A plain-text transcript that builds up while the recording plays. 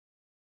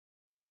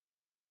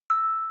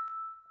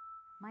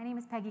My name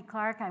is Peggy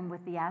Clark. I'm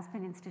with the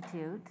Aspen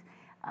Institute.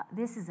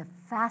 This is a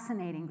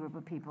fascinating group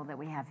of people that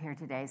we have here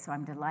today, so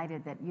I'm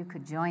delighted that you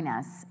could join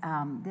us.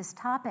 This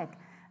topic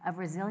of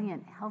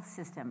resilient health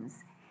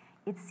systems,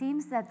 it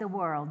seems that the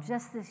world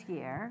just this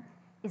year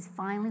is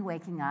finally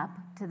waking up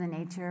to the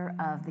nature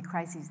of the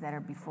crises that are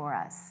before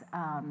us.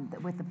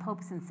 With the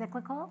Pope's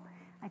encyclical,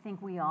 I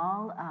think we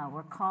all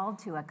were called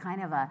to a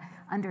kind of a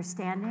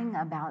understanding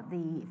about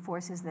the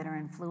forces that are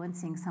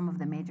influencing some of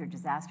the major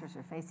disasters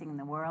we're facing in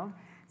the world.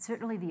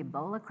 Certainly the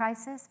Ebola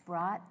crisis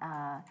brought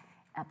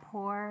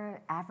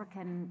poor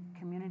African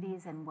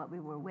communities and what we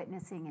were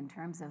witnessing in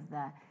terms of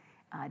the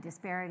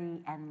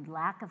disparity and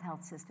lack of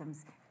health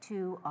systems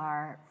to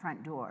our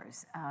front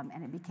doors,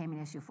 and it became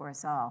an issue for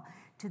us all.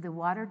 To the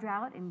water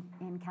drought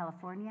in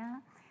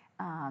California,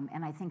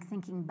 and I think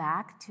thinking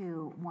back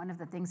to one of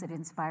the things that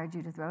inspired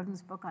Judith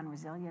Rodin's book on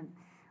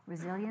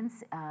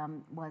resilience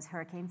was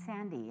Hurricane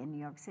Sandy in New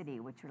York City,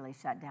 which really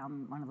shut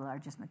down one of the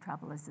largest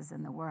metropolises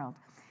in the world.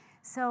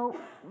 So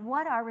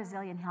what are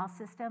resilient health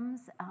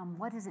systems?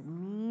 What does it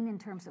mean in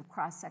terms of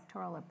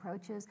cross-sectoral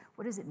approaches?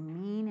 What does it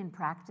mean in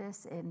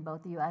practice in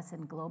both the US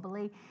and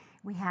globally?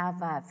 We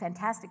have a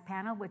fantastic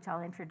panel, which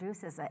I'll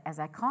introduce as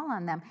I call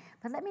on them.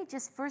 But let me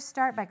just first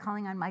start by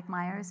calling on Mike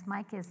Myers.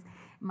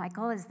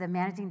 Michael is the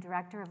managing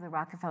director of the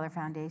Rockefeller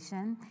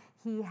Foundation.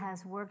 He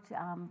has worked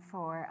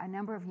for a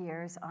number of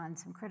years on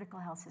some critical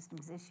health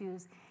systems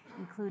issues,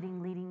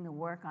 including leading the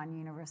work on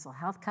universal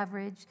health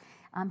coverage.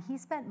 He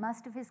spent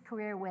most of his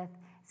career with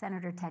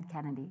Senator Ted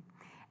Kennedy.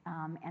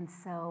 And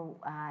so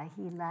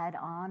he led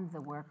on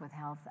the work with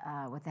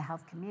the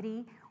Health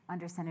Committee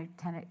under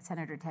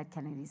Senator Ted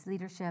Kennedy's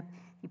leadership.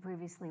 He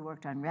previously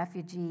worked on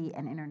refugee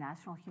and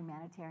international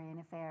humanitarian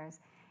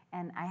affairs.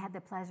 And I had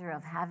the pleasure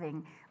of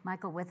having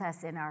Michael with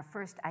us in our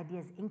first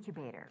Ideas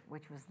Incubator,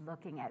 which was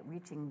looking at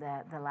reaching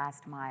the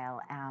last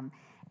mile.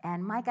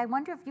 And Mike, I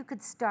wonder if you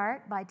could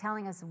start by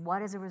telling us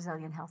what is a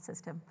resilient health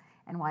system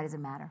and why does it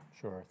matter?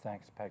 Sure,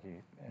 thanks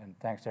Peggy, and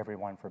thanks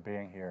everyone for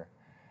being here.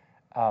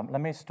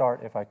 Let me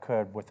start, if I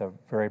could, with a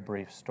very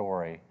brief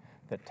story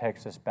that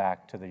takes us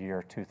back to the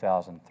year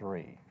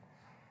 2003.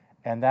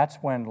 And that's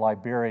when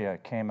Liberia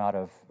came out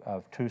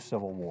of two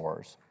civil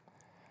wars.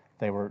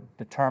 They were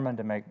determined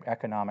to make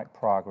economic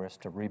progress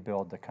to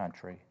rebuild the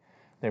country.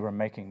 They were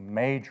making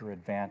major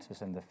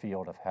advances in the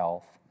field of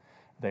health.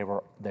 They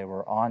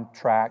were on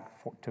track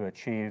to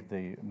achieve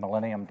the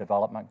Millennium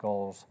Development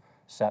Goals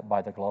set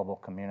by the global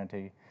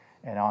community.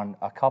 And on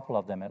a couple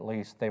of them, at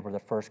least, they were the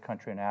first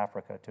country in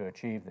Africa to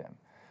achieve them.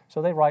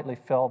 So they rightly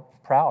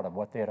felt proud of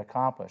what they had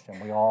accomplished,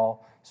 and we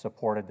all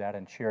supported that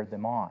and cheered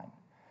them on.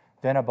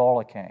 Then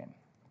Ebola came.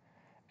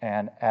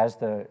 And as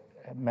the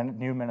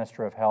new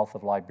Minister of Health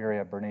of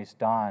Liberia, Bernice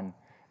Dunn,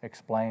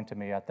 explained to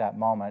me at that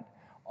moment,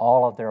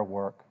 all of their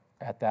work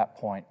at that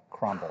point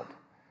crumbled.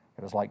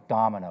 It was like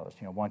dominoes.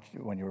 You know,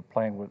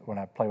 when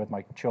I play with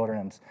my children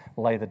and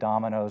lay the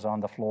dominoes on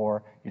the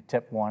floor, you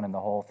tip one and the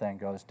whole thing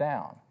goes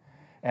down.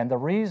 And the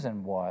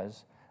reason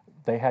was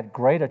they had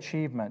great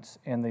achievements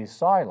in these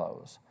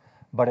silos,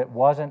 but it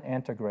wasn't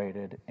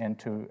integrated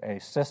into a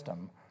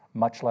system,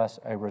 much less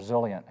a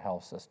resilient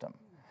health system.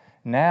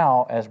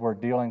 Now, as we're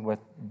dealing with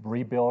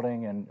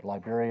rebuilding in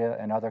Liberia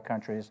and other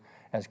countries,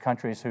 as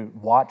countries who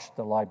watch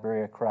the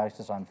Liberia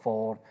crisis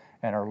unfold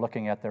and are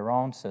looking at their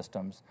own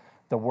systems,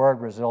 the word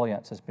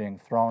resilience is being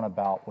thrown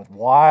about with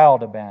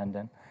wild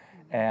abandon,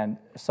 and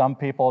some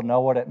people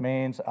know what it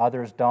means,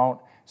 others don't.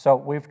 So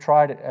we've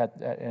tried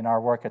in our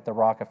work at the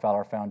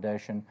Rockefeller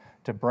Foundation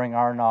to bring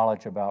our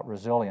knowledge about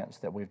resilience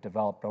that we've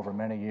developed over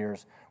many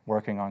years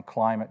working on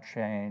climate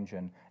change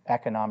and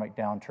economic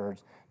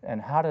downturns,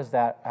 and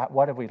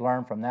what have we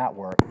learned from that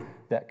work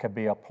that could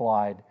be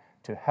applied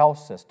to health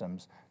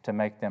systems to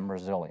make them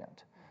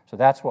resilient. So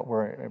that's what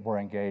we're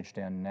engaged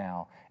in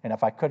now. And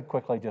if I could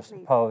quickly just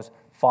pose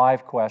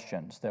 5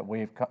 questions that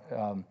we've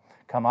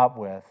come up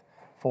with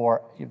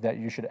that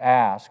you should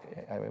ask,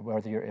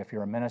 if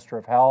you're a minister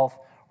of health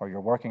or you're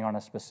working on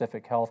a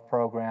specific health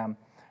program,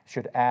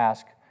 should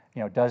ask,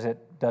 you know,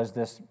 does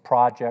this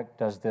project,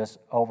 does this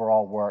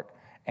overall work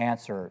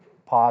answer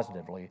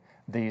positively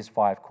these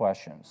 5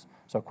 questions?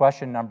 So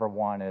question number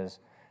 1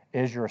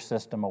 is your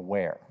system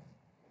aware?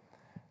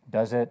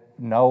 Does it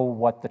know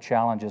what the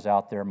challenges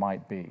out there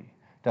might be?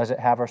 Does it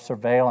have a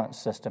surveillance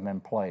system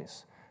in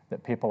place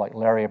that people like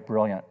Larry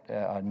Brilliant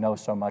know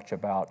so much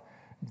about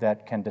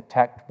that can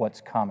detect what's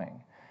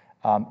coming?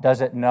 Does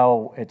it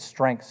know its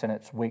strengths and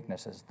its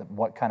weaknesses,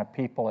 what kind of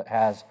people it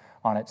has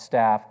on its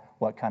staff,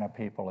 what kind of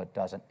people it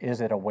doesn't? Is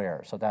it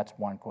aware? So that's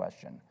one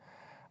question.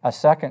 A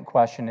second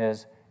question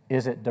is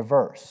it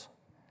diverse?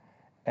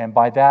 And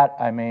by that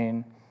I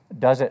mean,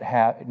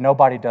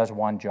 nobody does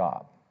one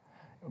job.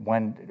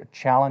 When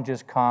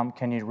challenges come,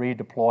 can you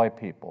redeploy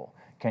people?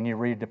 Can you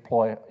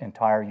redeploy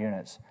entire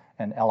units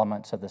and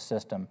elements of the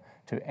system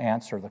to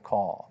answer the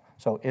call?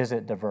 So is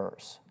it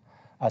diverse?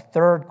 A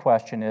third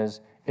question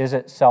is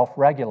it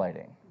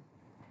self-regulating?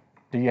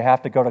 Do you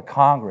have to go to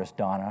Congress,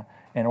 Donna,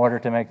 in order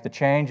to make the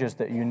changes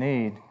that you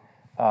need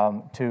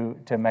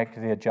to make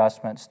the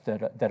adjustments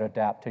that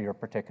adapt to your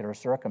particular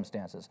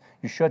circumstances.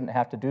 You shouldn't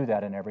have to do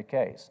that in every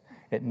case.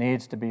 It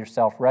needs to be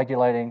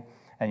self-regulating,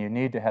 and you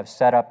need to have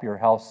set up your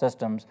health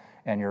systems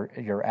and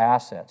your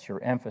assets, your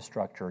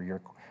infrastructure,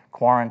 your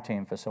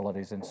quarantine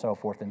facilities and so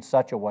forth in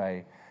such a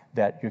way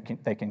that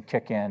they can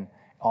kick in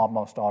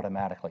almost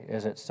automatically.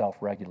 Is it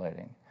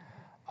self-regulating?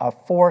 A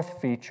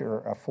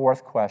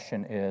fourth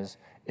question is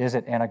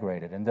it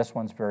integrated? And this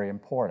one's very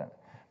important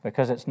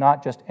because it's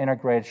not just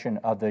integration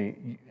of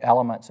the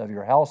elements of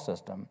your health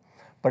system,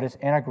 but it's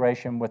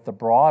integration with the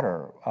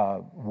broader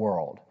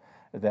world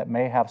that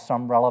may have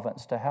some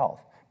relevance to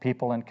health.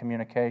 People in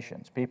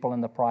communications, people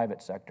in the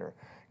private sector,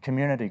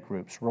 community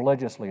groups,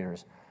 religious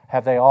leaders.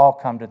 Have they all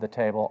come to the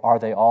table? Are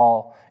they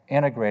all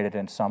integrated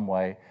in some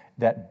way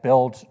that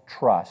builds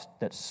trust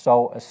that's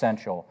so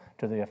essential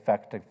to the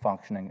effective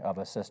functioning of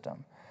a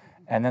system?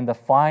 And then the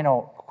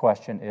final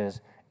question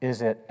is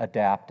it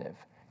adaptive?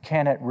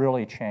 Can it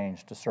really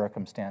change to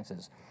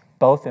circumstances,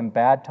 both in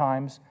bad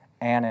times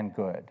and in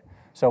good?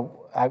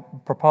 So I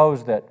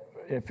propose that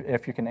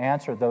if you can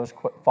answer those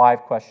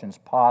 5 questions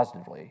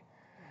positively,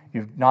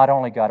 you've not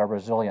only got a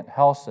resilient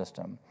health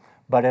system,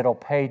 but it'll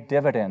pay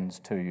dividends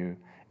to you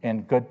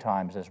in good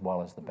times as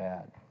well as the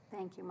bad.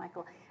 Thank you,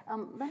 Michael.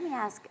 Let me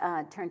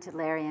turn to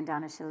Larry and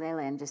Donna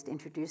Shalala and just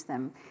introduce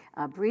them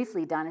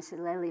briefly. Donna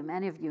Shalala,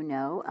 many of you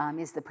know,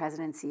 is the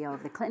president and CEO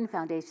of the Clinton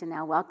Foundation.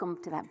 Now, welcome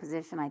to that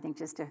position, I think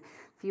just a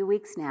few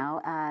weeks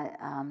now.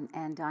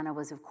 And Donna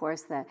was, of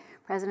course, the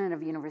president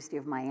of University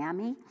of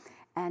Miami,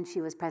 and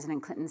she was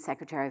President Clinton's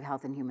Secretary of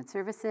Health and Human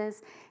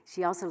Services.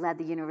 She also led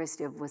the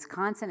University of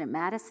Wisconsin at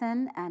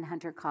Madison and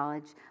Hunter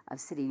College of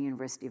City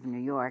University of New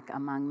York,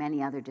 among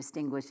many other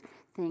distinguished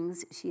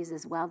things. She is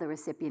as well the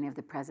recipient of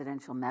the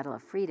Presidential Medal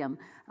of Freedom,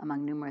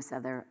 among numerous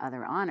other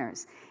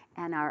honors.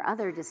 And our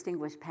other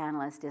distinguished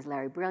panelist is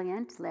Larry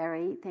Brilliant.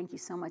 Larry, thank you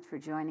so much for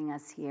joining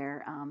us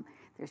here.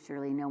 There's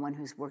surely no one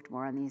who's worked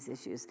more on these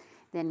issues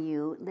than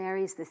you.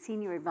 Larry is the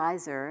senior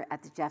advisor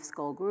at the Jeff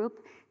Skoll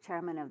Group,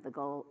 chairman of the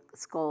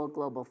Skoll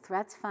Global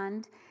Threats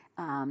Fund.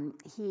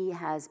 He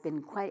has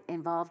been quite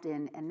involved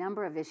in a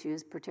number of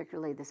issues,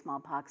 particularly the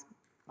smallpox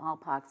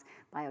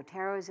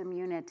bioterrorism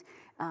unit.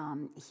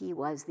 He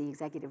was the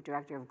executive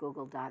director of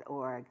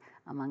Google.org,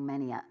 among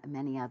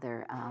many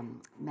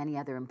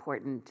other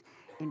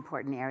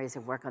important areas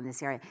of work on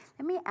this area.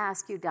 Let me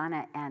ask you,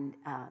 Donna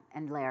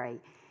and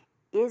Larry,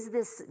 is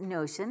this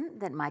notion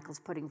that Michael's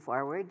putting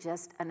forward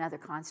just another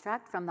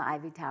construct from the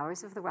Ivy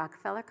Towers of the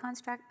Rockefeller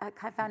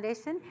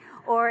Foundation,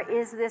 or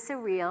is this a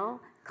real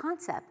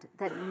concept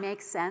that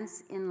makes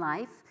sense in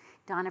life?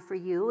 Donna, for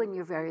you in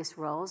your various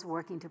roles,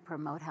 working to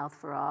promote health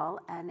for all,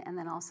 and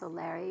then also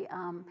Larry,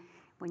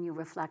 when you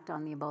reflect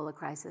on the Ebola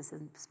crisis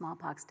and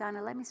smallpox.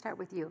 Donna, let me start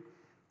with you.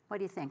 What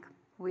do you think?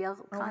 Real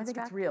construct? I think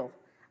it's real.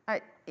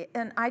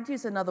 And I'd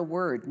use another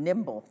word,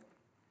 nimble.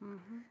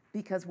 Mm-hmm.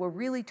 Because we're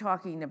really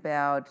talking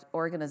about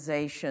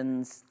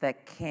organizations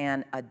that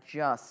can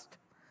adjust,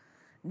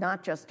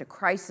 not just to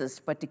crisis,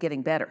 but to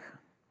getting better.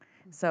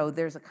 So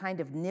there's a kind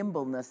of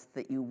nimbleness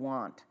that you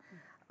want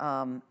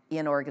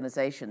in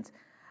organizations.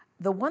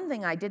 The one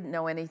thing I didn't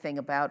know anything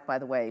about, by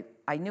the way,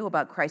 I knew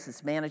about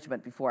crisis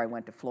management before I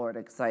went to Florida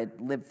because I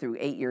had lived through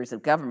 8 years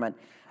of government,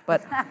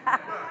 but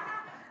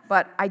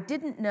I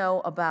didn't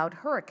know about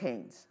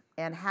hurricanes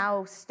and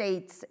how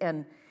states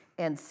and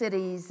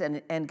cities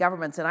and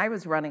governments, and I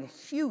was running a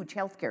huge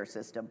healthcare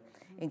system,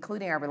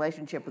 including our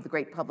relationship with the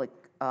great public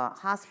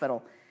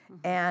hospital.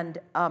 And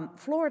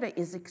Florida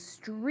is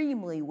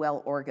extremely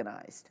well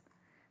organized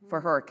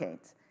for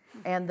hurricanes.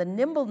 And the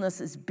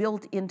nimbleness is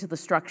built into the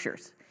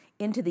structures,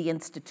 into the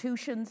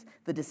institutions.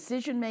 The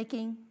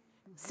decision-making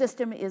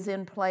system is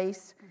in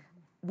place.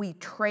 We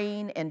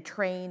train and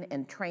train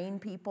and train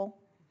people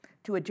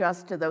to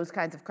adjust to those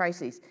kinds of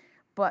crises.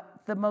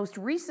 But the most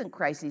recent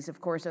crises, of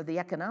course, are the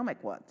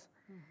economic ones.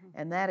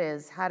 And that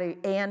is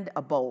and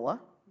Ebola,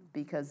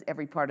 because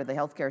every part of the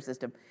healthcare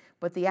system,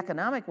 but the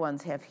economic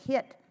ones have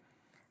hit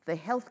the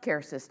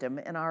healthcare system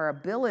and our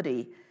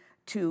ability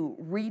to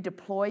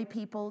redeploy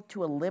people,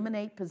 to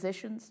eliminate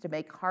positions, to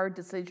make hard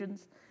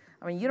decisions.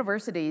 I mean,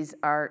 universities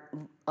are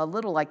a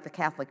little like the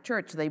Catholic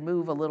Church. They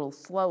move a little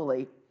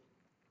slowly,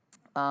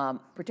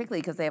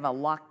 particularly because they have a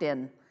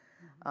locked-in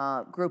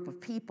group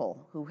of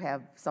people who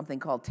have something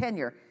called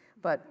tenure.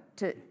 But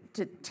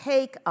to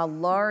take a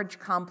large,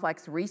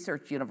 complex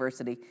research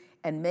university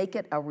and make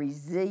it a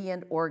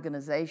resilient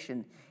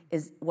organization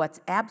is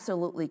what's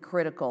absolutely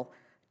critical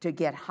to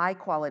get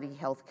high-quality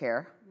health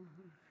care,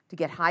 to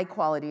get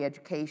high-quality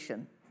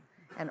education,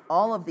 and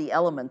all of the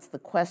elements, the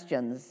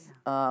questions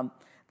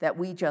that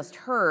we just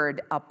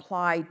heard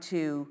apply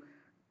to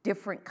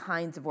different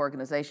kinds of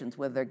organizations,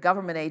 whether they're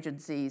government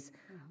agencies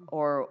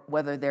or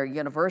whether they're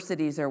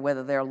universities or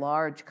whether they're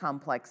large,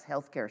 complex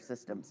healthcare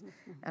systems.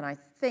 And I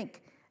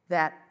think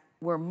that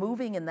we're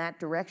moving in that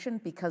direction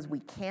because we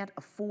can't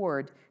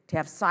afford to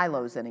have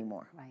silos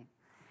anymore. Right.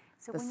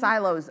 So the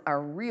silos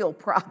are real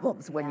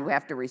problems when you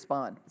have to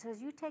respond. So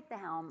as you take the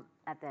helm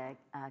at the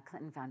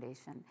Clinton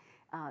Foundation,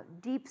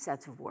 deep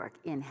sets of work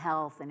in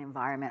health and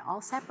environment,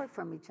 all separate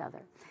from each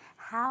other.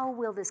 How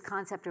will this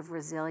concept of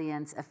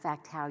resilience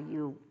affect how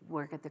you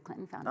work at the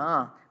Clinton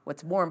Foundation?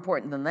 What's more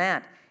important than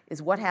that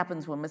is what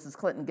happens when Mrs.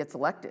 Clinton gets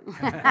elected.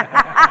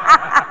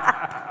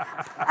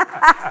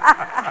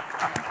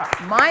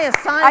 My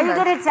assignment... Are you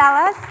going to tell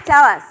us?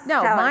 Tell us.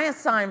 No, tell my us.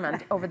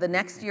 assignment over the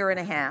next year and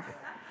a half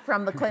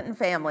from the Clinton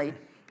family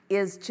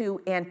is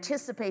to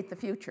anticipate the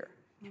future.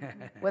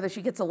 Whether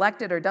she gets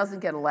elected or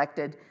doesn't get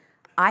elected,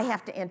 I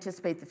have to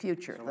anticipate the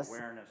future. So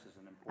awareness is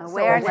an important...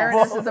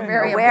 Awareness is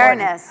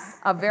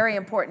a very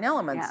important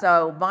element. Yeah.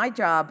 So my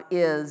job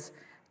is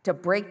to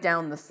break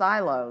down the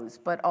silos,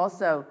 but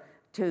also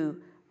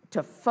to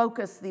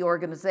focus the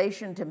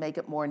organization, to make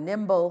it more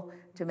nimble,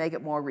 to make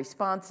it more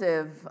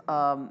responsive,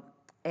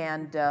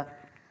 and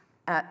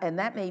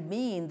that may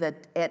mean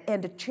that,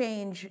 and to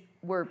change,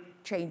 we're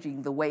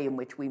changing the way in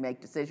which we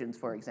make decisions,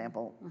 for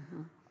example.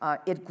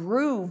 It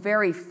grew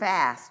very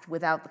fast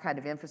without the kind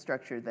of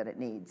infrastructure that it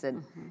needs,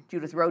 and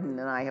Judith Rodin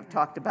and I have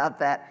talked about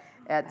that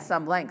at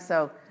some length.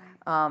 So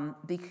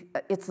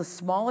it's the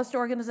smallest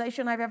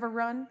organization I've ever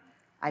run.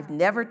 I've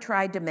never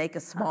tried to make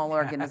a small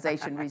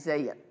organization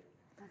resilient.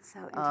 That's so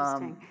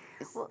interesting.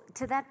 Well,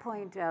 to that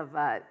point of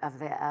but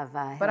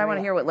I want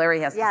to hear what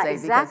Larry has to say.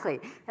 Exactly.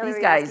 Because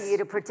These guys asking you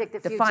to predict the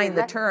future. define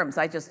the terms.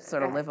 I just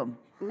sort of live them.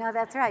 No,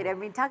 that's right. I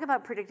mean, talk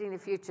about predicting the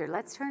future.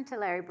 Let's turn to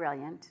Larry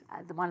Brilliant,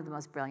 one of the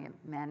most brilliant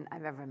men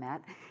I've ever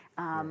met.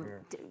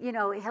 You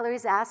know,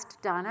 Hillary's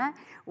asked Donna,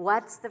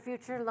 what's the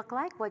future look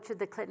like? What should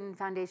the Clinton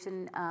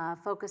Foundation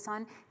focus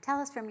on?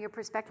 Tell us from your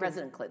perspective.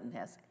 President Clinton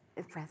has.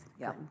 President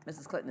Yeah, Clinton.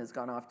 Mrs. Clinton has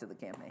gone off to the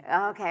campaign.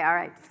 Okay, all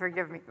right.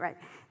 Forgive me. Right.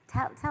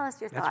 Tell us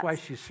your thoughts. That's why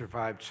she's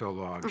survived so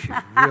long. She's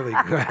really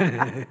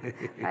good.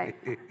 Right.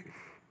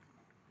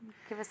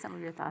 Give us some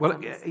of your thoughts Well,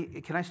 on this.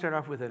 can I start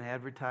off with an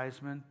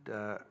advertisement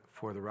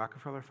for the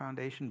Rockefeller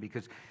Foundation?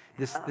 Because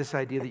this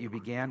idea that you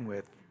began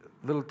with,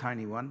 little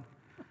tiny one,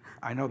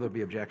 I know there'll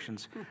be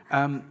objections.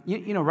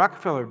 You know,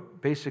 Rockefeller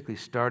basically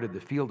started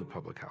the field of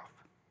public health.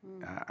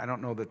 I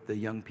don't know that the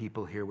young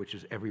people here, which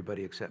is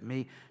everybody except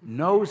me,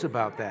 knows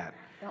about that.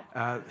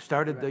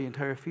 Started the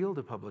entire field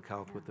of public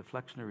health with the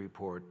Flexner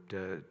Report,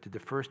 did the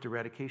first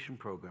eradication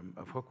program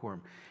of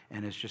hookworm,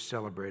 and has just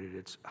celebrated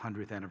its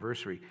 100th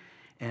anniversary.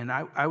 And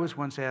I was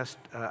once asked,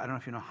 I don't know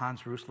if you know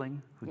Hans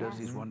Rosling, who does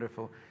these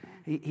wonderful,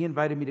 he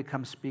invited me to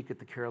come speak at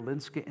the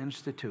Karolinska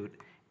Institute,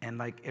 and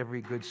like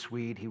every good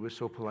Swede, he was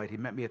so polite. He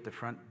met me at the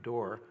front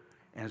door,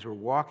 and as we're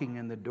walking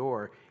in the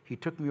door, he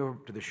took me over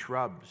to the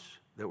shrubs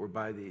that were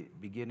by the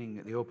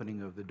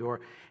opening of the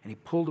door, and he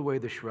pulled away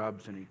the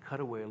shrubs and he cut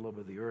away a little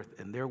bit of the earth,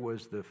 and there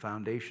was the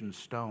foundation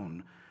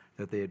stone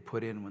that they had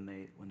put in when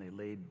they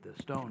laid the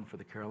stone for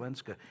the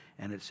Karolinska,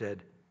 and it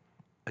said,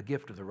 "A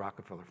gift of the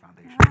Rockefeller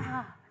Foundation."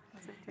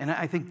 And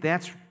I think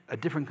that's a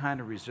different kind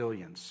of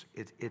resilience.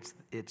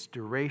 It's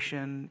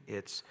duration,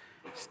 it's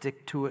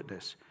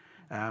stick-to-itness.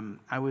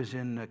 I was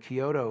in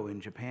Kyoto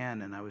in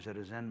Japan, and I was at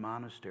a Zen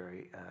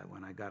monastery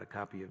when I got a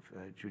copy of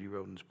Judy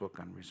Rodin's book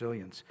on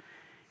resilience.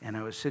 And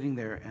I was sitting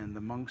there, and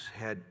the monks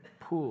had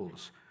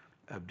pools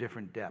of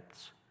different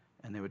depths.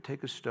 And they would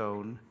take a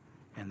stone,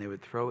 and they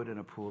would throw it in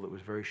a pool that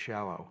was very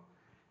shallow.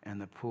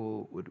 And the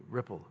pool would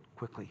ripple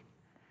quickly,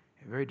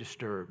 very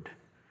disturbed.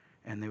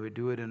 And they would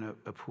do it in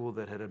a pool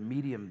that had a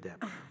medium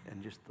depth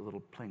and just a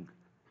little plink.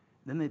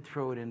 Then they'd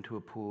throw it into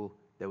a pool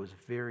that was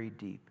very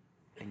deep,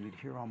 and you'd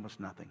hear almost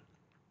nothing.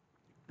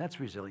 That's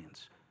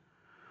resilience.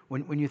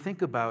 When you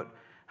think about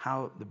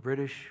how the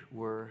British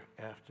were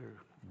after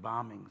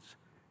bombings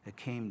that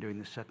came during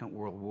the Second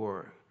World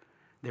War,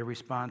 their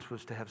response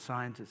was to have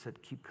signs that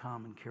said, "Keep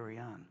calm and carry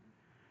on."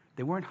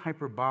 They weren't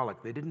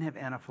hyperbolic. They didn't have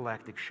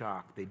anaphylactic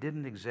shock. They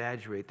didn't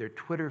exaggerate. Their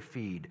Twitter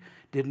feed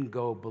didn't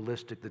go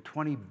ballistic. The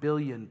 20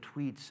 billion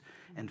tweets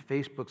and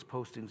Facebook's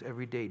postings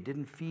every day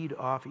didn't feed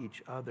off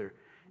each other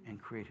and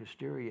create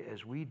hysteria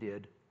as we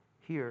did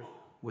here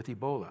with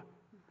Ebola.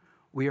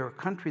 We are a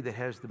country that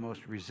has the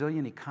most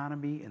resilient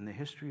economy in the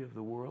history of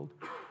the world,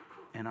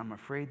 and I'm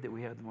afraid that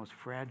we have the most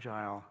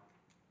fragile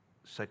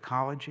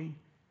psychology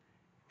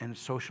and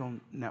social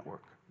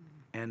network.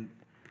 And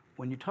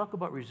when you talk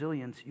about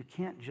resilience, you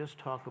can't just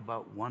talk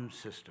about one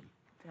system.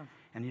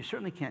 And you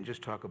certainly can't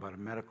just talk about a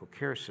medical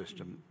care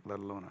system, let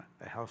alone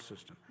a health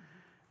system.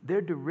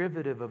 They're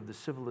derivative of the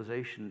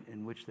civilization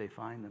in which they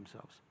find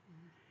themselves.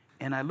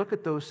 And I look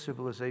at those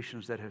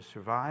civilizations that have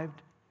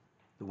survived,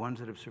 the ones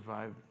that have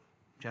survived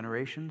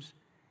generations,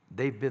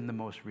 they've been the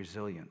most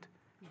resilient.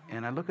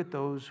 And I look at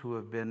those who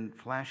have been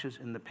flashes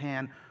in the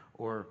pan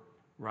or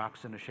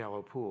rocks in a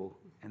shallow pool,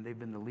 and they've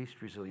been the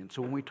least resilient.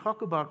 So when we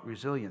talk about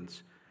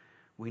resilience,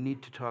 we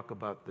need to talk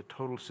about the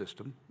total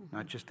system,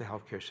 not just the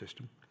healthcare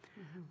system.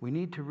 We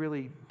need to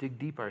really dig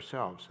deep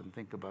ourselves and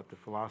think about the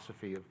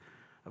philosophy of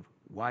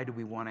why do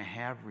we want to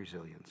have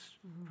resilience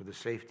for the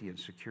safety and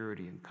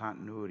security and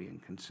continuity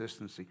and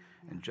consistency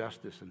and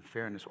justice and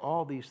fairness.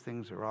 All these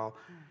things are all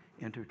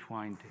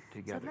intertwined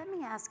together. So let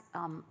me ask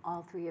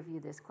all three of you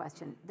this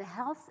question. The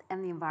health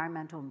and the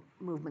environmental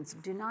movements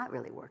do not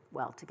really work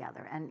well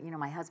together. And you know,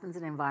 my husband's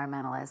an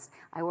environmentalist.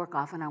 I work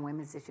often on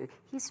women's issues.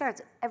 He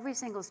starts every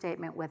single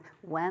statement with,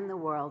 when the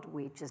world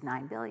reaches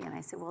 9 billion.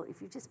 I said, well,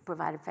 if you just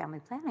provided family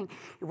planning,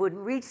 it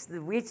wouldn't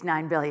reach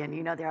 9 billion.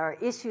 You know, there are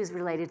issues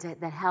related to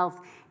that health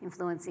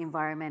influence the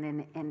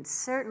environment, and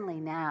certainly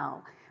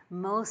now,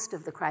 most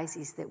of the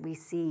crises that we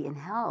see in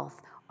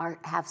health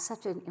have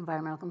such an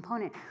environmental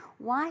component.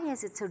 Why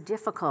is it so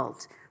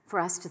difficult for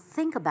us to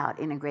think about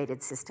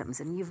integrated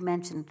systems? And you've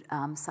mentioned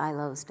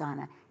silos,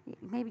 Donna.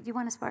 Maybe do you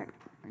want to start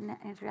and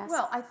address?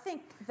 Well, I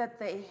think that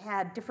they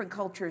had different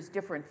cultures,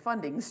 different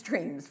funding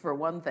streams for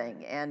one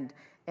thing, and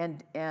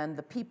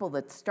the people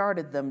that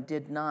started them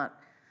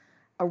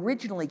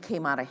originally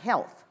came out of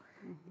health.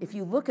 If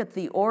you look at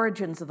the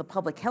origins of the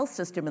public health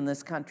system in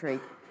this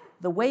country,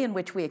 the way in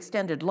which we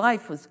extended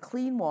life was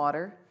clean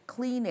water,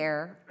 clean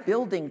air,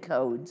 building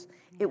codes.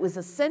 It was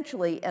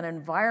essentially an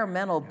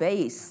environmental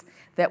base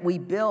that we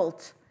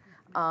built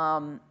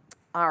our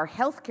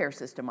healthcare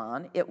system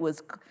on. It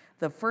was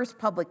the first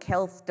public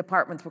health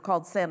departments were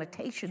called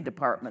sanitation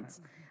departments.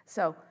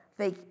 So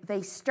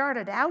they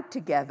started out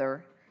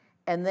together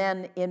and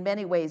then in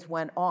many ways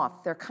went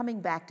off. They're coming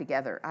back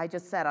together. I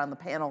just sat on the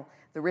panel,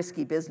 the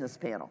Risky Business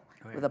panel,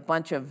 with a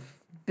bunch of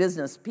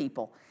business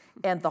people.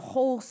 And the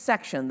whole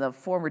section, the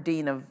former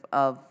dean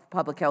of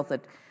public health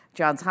at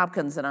Johns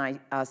Hopkins and I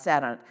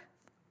sat on,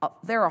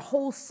 there are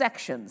whole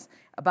sections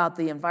about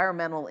the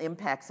environmental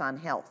impacts on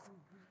health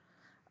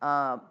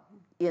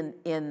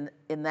in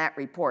that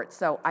report.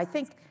 So I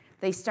think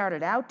they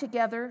started out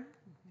together,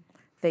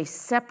 they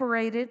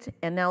separated,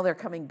 and now they're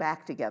coming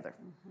back together.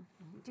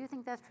 Do you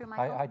think that's true,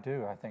 Michael? I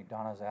do. I think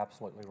Donna's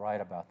absolutely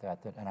right about that,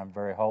 and I'm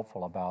very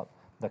hopeful about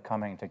the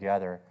coming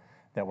together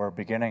that we're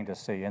beginning to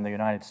see. In the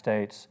United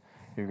States,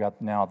 you've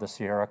got now the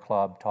Sierra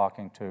Club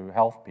talking to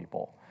health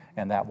people,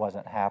 and that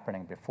wasn't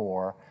happening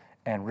before,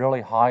 and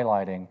really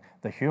highlighting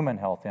the human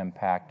health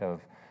impact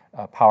of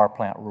power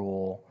plant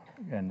rule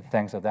and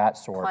things of that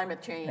sort.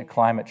 Climate change. And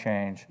climate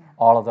change,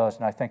 all of those,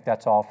 and I think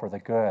that's all for the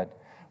good.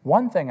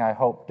 One thing I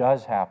hope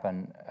does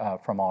happen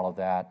from all of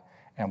that,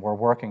 and we're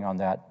working on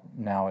that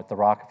now at the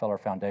Rockefeller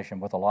Foundation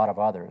with a lot of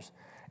others,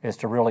 is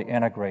to really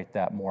integrate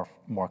that more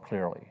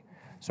clearly.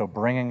 So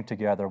bringing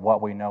together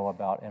what we know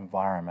about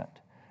environment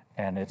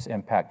and its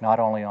impact not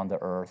only on the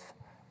earth,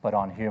 but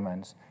on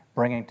humans,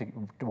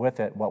 bringing with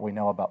it what we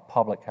know about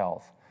public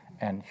health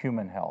and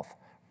human health,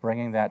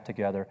 bringing that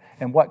together,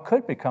 and what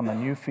could become a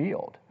new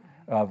field,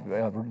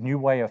 a new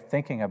way of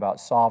thinking about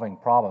solving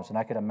problems. And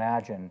I could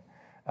imagine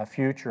a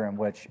future in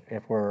which,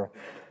 if we're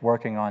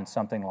working on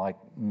something like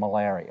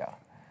malaria,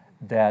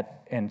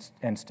 that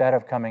instead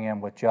of coming in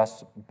with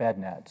just bed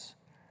nets,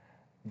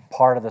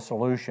 part of the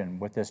solution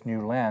with this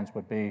new lens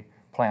would be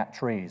plant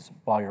trees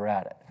while you're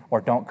at it, or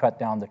don't cut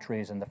down the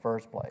trees in the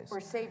first place. Or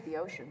save the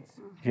oceans.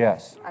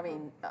 Yes. I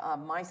mean,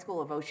 my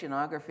School of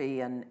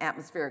Oceanography and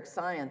Atmospheric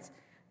Science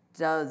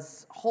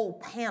does whole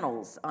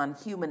panels on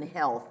human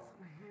health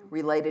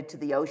related to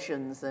the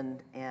oceans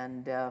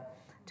and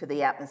to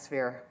the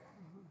atmosphere.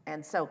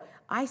 And so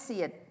I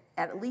see it,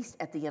 at least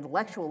at the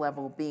intellectual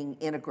level, being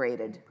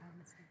integrated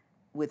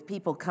with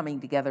people coming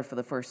together for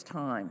the first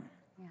time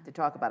to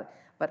talk about it.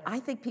 But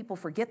I think people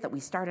forget that we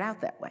started out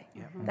that way.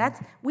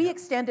 We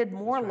extended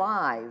more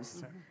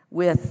lives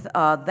with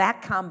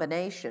that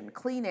combination,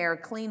 clean air,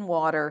 clean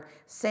water,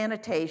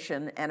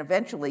 sanitation, and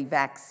eventually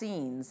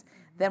vaccines,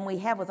 than we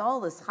have with all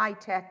this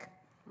high-tech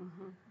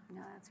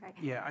No, that's right.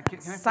 Yeah,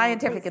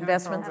 scientific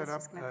investments.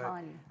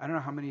 I don't know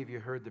how many of you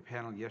heard the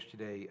panel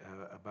yesterday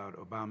about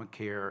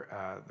Obamacare,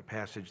 the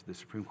passage, the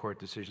Supreme Court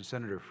decision.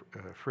 Senator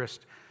Frist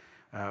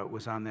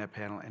was on that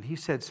panel, and he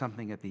said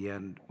something at the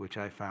end which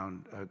I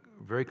found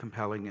very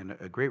compelling and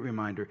a great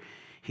reminder.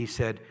 He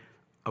said,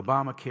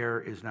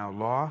 Obamacare is now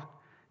law.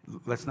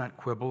 Let's not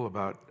quibble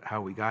about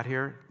how we got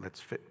here.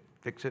 Let's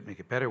fix it, make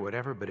it better,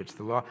 whatever, but it's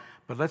the law.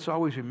 But let's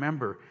always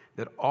remember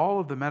that all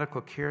of the medical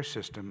care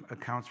system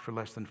accounts for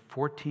less than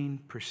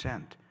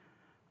 14%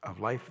 of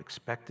life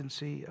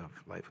expectancy, of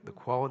life, the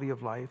quality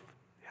of life,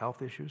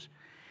 health issues.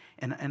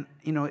 And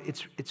you know,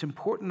 it's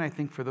important, I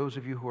think, for those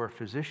of you who are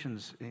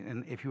physicians,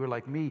 and if you were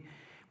like me,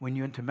 when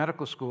you went to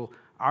medical school,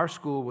 our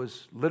school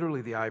was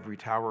literally the ivory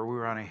tower. We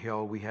were on a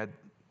hill. We had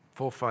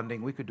full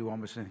funding. We could do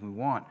almost anything we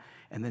want.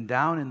 And then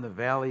down in the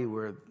valley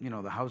where, you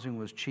know, the housing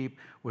was cheap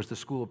was the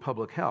School of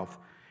Public Health.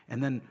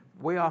 And then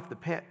way off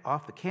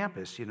the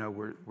campus, you know,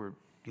 where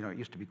you know, it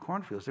used to be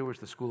cornfields, there was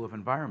the School of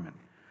Environment.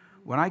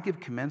 When I give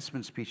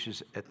commencement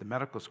speeches at the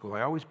medical school,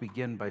 I always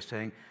begin by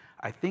saying,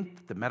 I think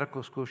that the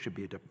medical school should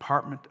be a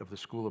department of the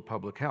School of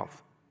Public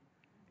Health.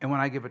 And when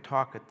I give a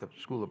talk at the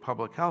School of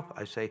Public Health,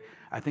 I say,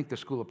 I think the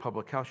School of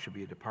Public Health should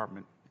be a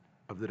department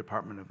of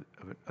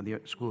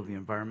the School of the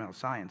Environmental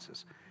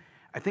Sciences.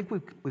 I think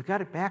we've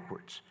got it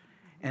backwards.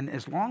 And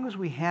as long as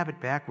we have it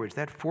backwards,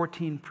 that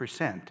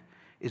 14%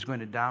 is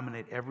going to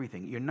dominate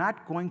everything. You're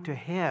not going to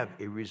have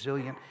a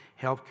resilient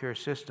healthcare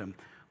system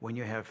when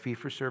you have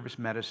fee-for-service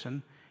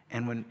medicine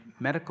and when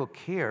medical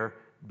care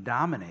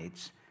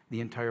dominates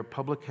the entire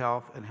public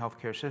health and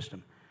healthcare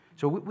system.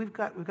 So we've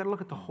got to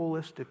look at the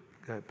holistic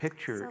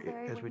picture So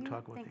Barry, as we talk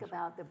about when you think these.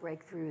 about the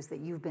breakthroughs that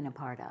you've been a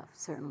part of,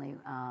 certainly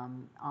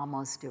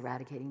almost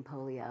eradicating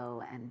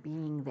polio and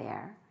being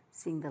there,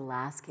 seeing the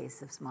last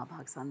case of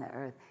smallpox on the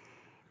earth,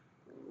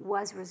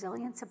 was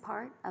resilience a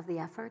part of the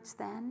efforts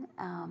then?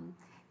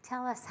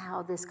 Tell us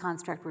how this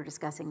construct we're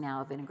discussing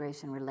now of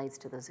integration relates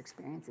to those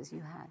experiences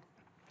you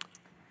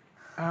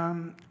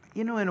had.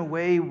 You know, in a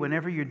way,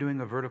 whenever you're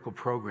doing a vertical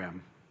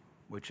program,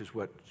 which is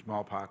what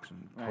smallpox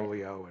and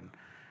polio and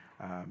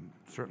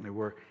certainly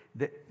were,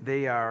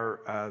 they are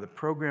the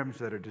programs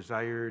that are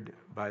desired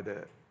by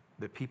the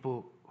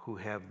people who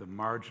have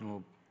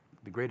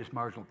the greatest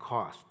marginal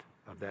cost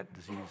of that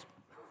disease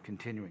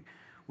continuing,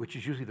 which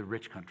is usually the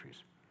rich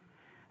countries.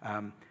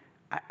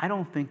 I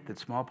don't think that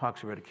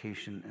smallpox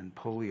eradication and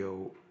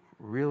polio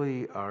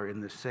really are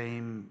in the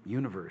same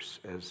universe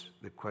as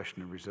the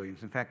question of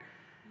resilience. In fact,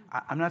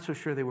 I'm not so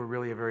sure they were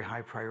really a very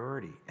high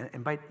priority.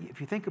 And if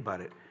you think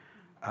about it,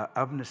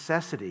 of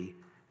necessity,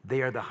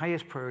 they are the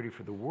highest priority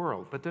for the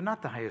world, but they're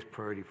not the highest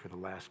priority for the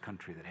last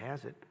country that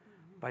has it.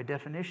 By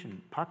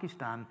definition,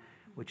 Pakistan,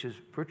 which is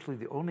virtually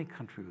the only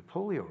country with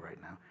polio right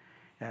now,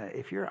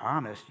 if you're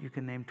honest, you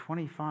can name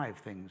 25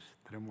 things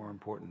that are more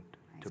important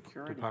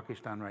to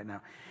Pakistan right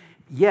now.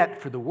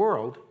 Yet, for the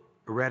world,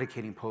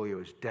 eradicating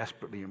polio is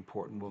desperately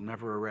important. We'll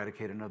never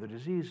eradicate another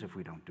disease if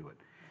we don't do it.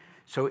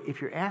 So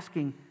if you're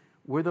asking,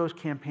 were those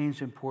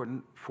campaigns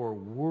important for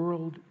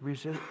world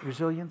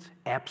resilience?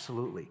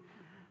 Absolutely.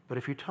 But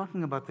if you're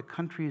talking about the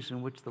countries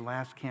in which the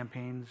last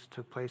campaigns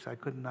took place, I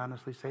couldn't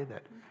honestly say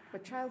that.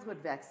 But childhood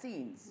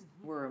vaccines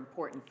were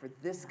important for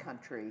this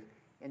country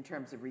in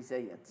terms of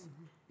resilience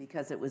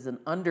because it was an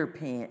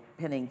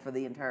underpinning for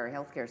the entire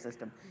healthcare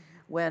system.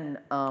 When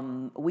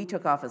we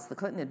took office, the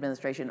Clinton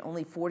administration,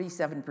 only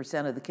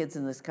 47% of the kids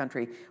in this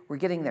country were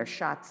getting their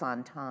shots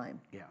on time.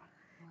 Yeah.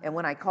 And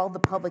when I called the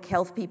public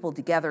health people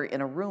together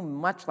in a room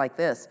much like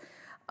this,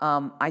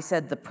 I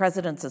said the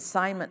president's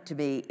assignment to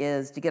me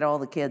is to get all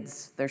the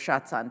kids their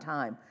shots on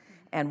time.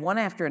 And one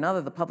after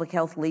another, the public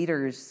health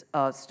leaders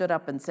stood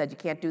up and said, you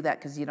can't do that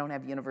because you don't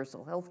have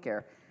universal health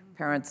care.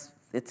 Parents,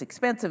 it's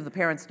expensive. The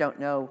parents don't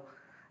know,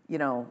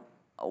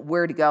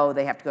 where to go.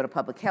 They have to go to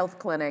public health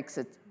clinics.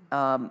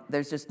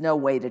 There's just no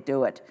way to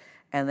do it.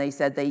 And they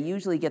said they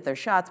usually get their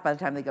shots by the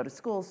time they go to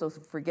school, so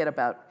forget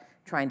about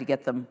trying to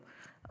get them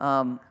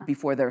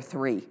before they're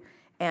 3.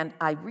 And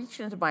I reached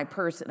into my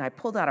purse and I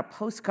pulled out a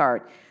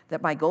postcard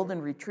that my golden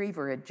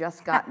retriever had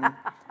just gotten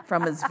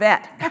from his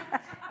vet.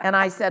 And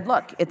I said,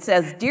 look, it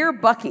says, Dear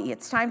Bucky,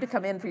 it's time to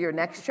come in for your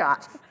next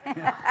shot.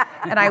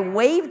 And I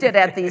waved it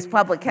at these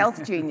public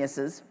health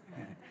geniuses.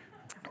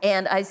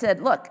 And I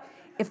said, look,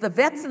 if the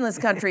vets in this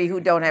country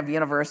who don't have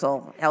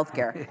universal health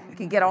care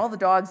can get all the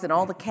dogs and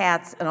all the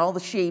cats and all the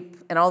sheep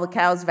and all the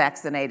cows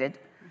vaccinated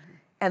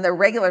and their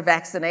regular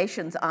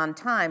vaccinations on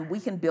time, we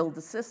can build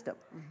a system.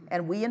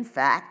 And we, in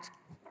fact,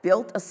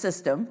 built a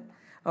system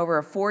over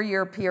a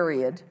 4-year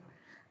period.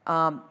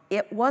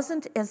 It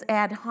wasn't as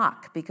ad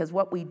hoc because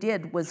what we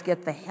did was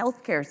get the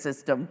healthcare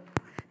system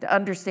to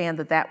understand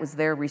that that was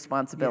their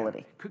responsibility.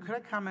 Yeah. Could I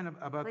comment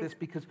about this?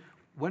 Because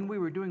when we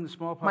were doing the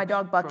smallpox My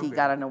dog Bucky program,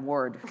 got an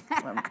award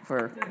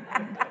for...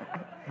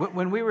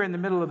 When we were in the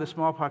middle of the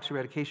smallpox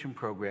eradication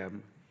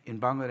program in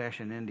Bangladesh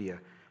and India,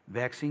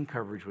 vaccine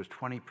coverage was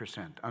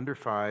 20%. Under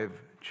 5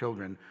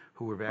 children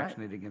who were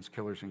vaccinated against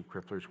killers and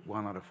cripplers,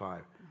 1 out of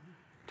 5.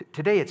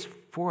 Today it's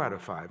 4 out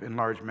of 5, in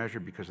large measure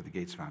because of the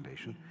Gates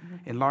Foundation.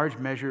 In large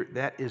measure,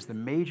 that is the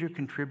major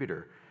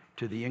contributor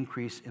to the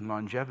increase in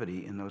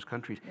longevity in those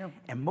countries.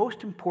 And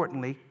most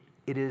importantly,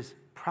 it is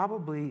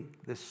probably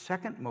the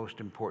second most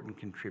important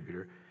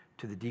contributor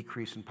to the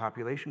decrease in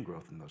population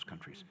growth in those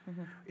countries.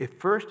 If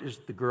first is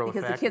the girl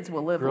because effect, the kids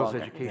will live girls'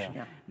 longer. education.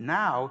 Yeah.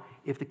 Now,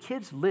 if the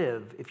kids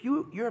live, if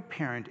you're a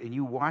parent and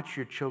you watch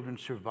your children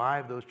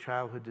survive those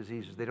childhood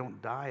diseases, they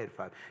don't die at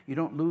 5. You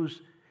don't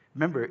lose.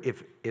 Remember,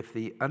 if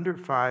the under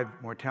 5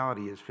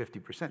 mortality is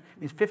 50%, it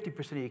means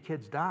 50% of your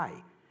kids die.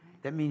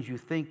 That means you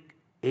think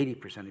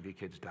 80% of your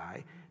kids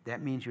die.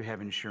 That means you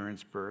have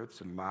insurance births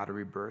and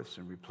lottery births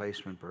and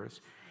replacement births.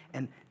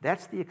 And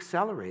that's the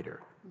accelerator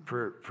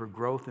for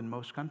growth in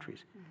most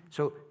countries.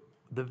 So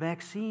the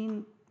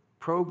vaccine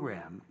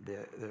program,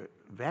 the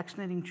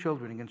vaccinating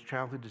children against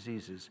childhood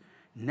diseases,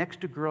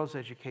 next to girls'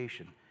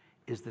 education,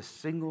 is the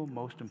single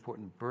most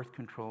important birth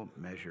control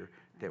measure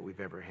that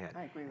we've ever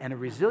had. And a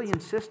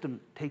resilient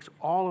system takes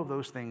all of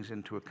those things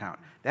into account.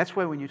 That's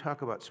why when you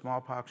talk about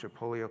smallpox or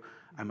polio,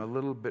 I'm a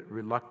little bit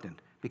reluctant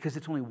because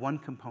it's only one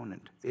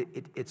component.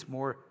 It's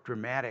more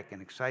dramatic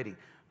and exciting,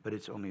 but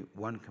it's only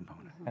one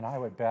component. And I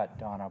would bet,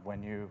 Donna,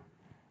 when you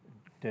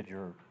did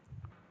your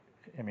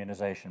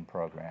immunization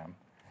program,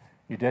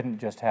 you didn't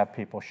just have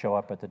people show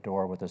up at the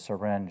door with a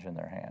syringe in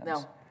their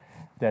hands.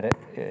 No.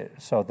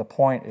 So the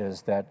point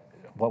is that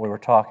what we were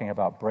talking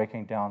about,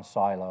 breaking down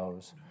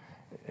silos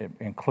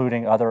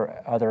including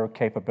other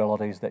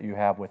capabilities that you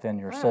have within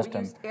your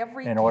system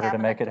in order to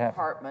make it happen.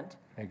 Department,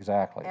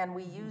 exactly. and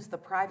we use the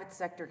private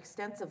sector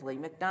extensively.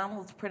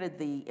 McDonald's printed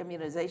the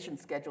immunization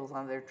schedules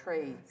on their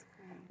tray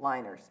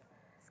liners.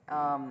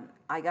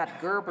 I got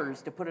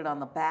Gerber's to put it on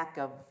the back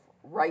of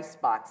rice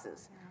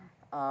boxes,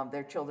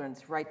 their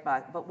children's right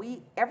box. But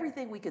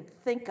everything we could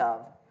think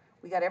of,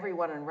 we got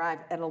everyone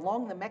arrived. And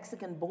along the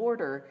Mexican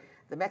border,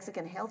 the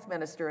Mexican health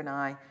minister and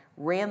I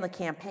ran the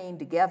campaign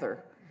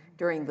together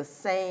during the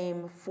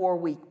same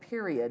 4-week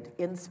period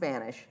in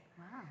Spanish.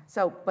 Wow.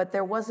 So, but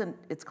there wasn't,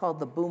 it's called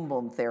the boom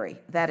boom theory.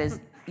 That is,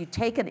 you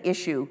take an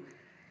issue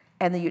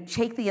and then you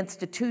take the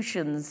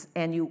institutions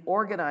and you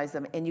organize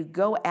them and you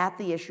go at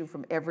the issue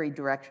from every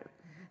direction.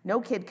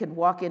 No kid can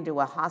walk into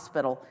a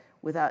hospital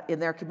in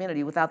their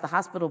community without the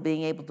hospital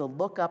being able to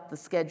look up the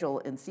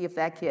schedule and see if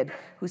that kid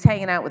who's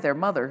hanging out with their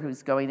mother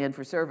who's going in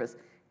for service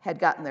had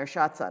gotten their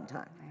shots on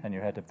time. And you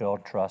had to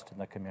build trust in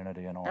the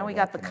community and all And we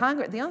that. got the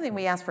Congress. The only thing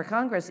we asked for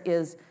Congress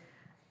is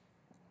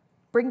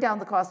bring down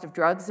the cost of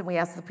drugs, and we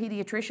asked the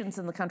pediatricians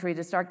in the country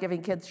to start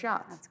giving kids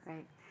shots. That's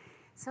great.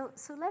 So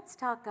let's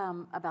talk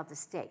about the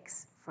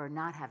stakes for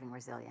not having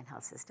resilient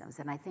health systems.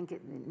 And I think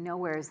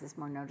nowhere is this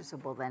more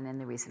noticeable than in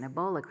the recent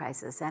Ebola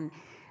crisis. And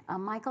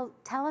Michael,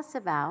 tell us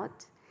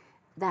about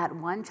that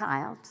one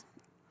child,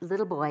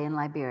 little boy in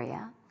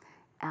Liberia,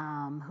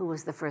 who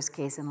was the first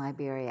case in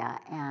Liberia.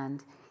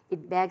 And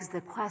it begs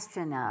the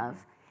question of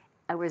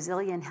a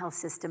resilient health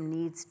system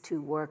needs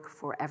to work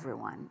for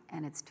everyone.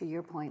 And it's to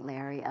your point,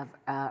 Larry, of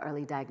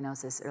early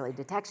diagnosis, early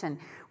detection,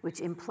 which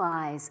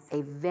implies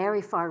a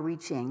very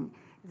far-reaching,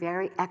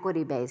 very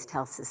equity-based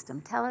health system.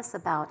 Tell us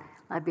about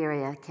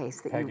Liberia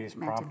case that Peggy's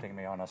you mentioned. prompting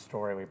me on a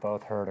story we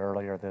both heard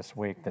earlier this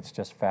week that's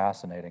just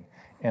fascinating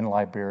in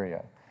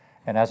Liberia.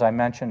 And as I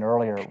mentioned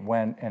earlier,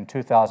 when in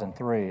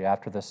 2003,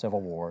 after the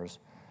civil wars,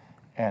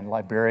 and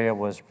Liberia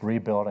was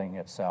rebuilding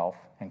itself,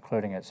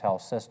 including its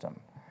health system,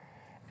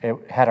 it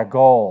had a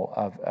goal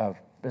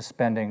of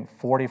spending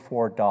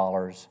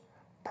 $44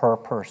 per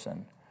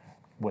person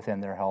within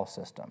their health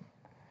system.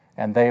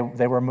 And they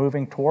were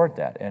moving toward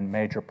that in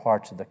major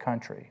parts of the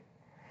country.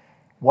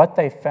 What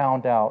they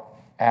found out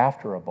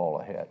after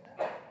Ebola hit,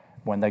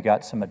 when they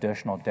got some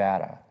additional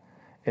data,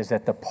 is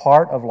that the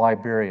part of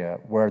Liberia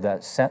where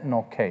that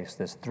sentinel case,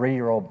 this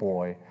 3-year-old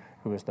boy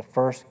who was the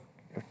first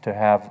to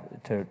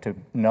have to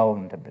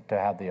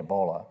have the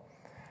Ebola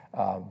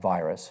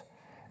virus,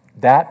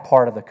 that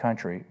part of the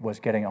country was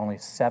getting only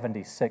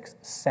 76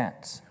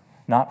 cents,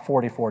 not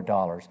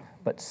 $44,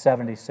 but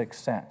 76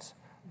 cents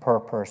per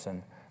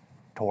person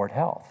toward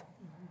health.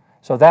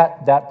 So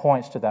that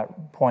points to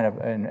that point of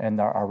in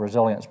our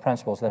resilience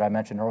principles that I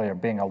mentioned earlier,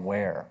 being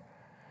aware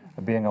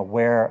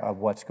of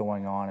what's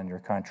going on in your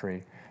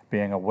country,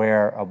 being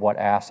aware of what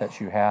assets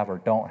you have or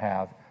don't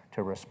have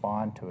to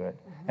respond to it,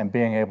 and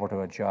being able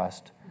to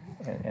adjust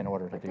in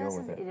order to deal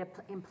with it. Doesn't it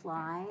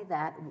imply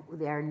that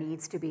there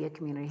needs to be a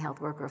community health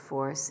worker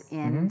force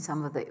in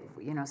some of the,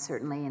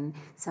 certainly in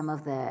some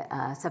of the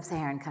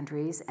sub-Saharan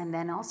countries, and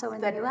then also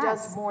in the U.S.? That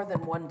does more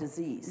than one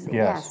disease.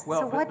 Yes.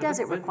 Well, so what does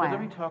it require? But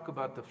let me talk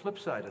about the flip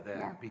side of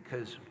that,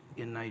 because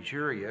in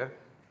Nigeria,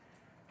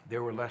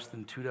 there were less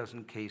than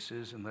 24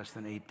 cases and less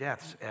than 8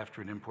 deaths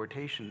after an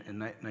importation, and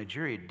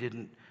Nigeria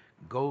didn't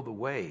go the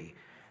way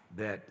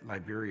that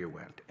Liberia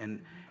went.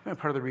 And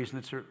part of the reason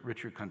it's a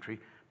richer country,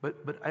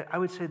 but I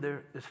would say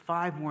there's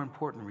 5 more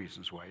important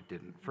reasons why it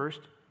didn't. First,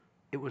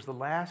 it was the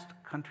last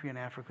country in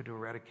Africa to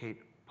eradicate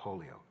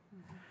polio.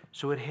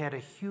 So it had a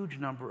huge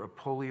number of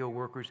polio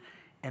workers,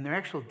 and their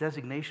actual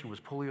designation was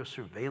polio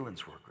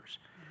surveillance workers.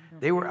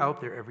 They were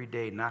out there every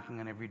day, knocking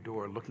on every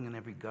door, looking in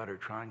every gutter,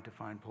 trying to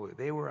find polio.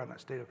 They were on a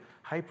state of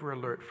hyper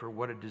alert for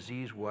what a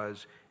disease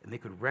was, and they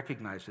could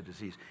recognize the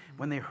disease.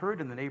 When they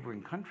heard in the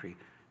neighboring country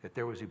that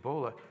there was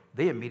Ebola,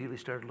 they immediately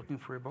started looking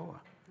for Ebola.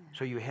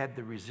 So you had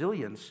the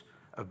resilience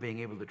of being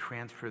able to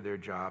transfer their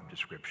job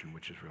description,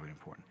 which is really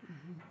important.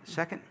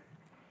 Second,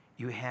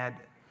 you had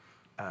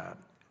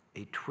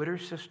a Twitter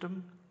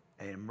system,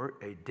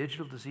 a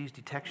digital disease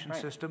detection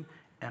system,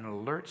 an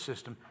alert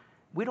system.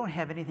 We don't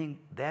have anything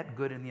that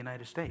good in the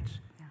United States.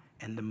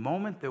 And the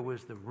moment there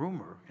was the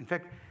rumor, in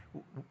fact,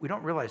 we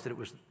don't realize that it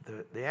was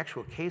the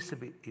actual case of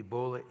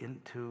Ebola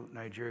into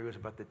Nigeria was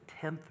about the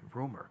 10th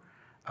rumor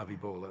of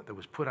Ebola that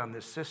was put on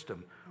this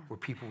system where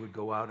people would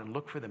go out and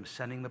look for them,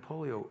 sending the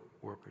polio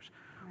workers.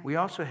 We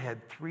also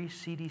had 3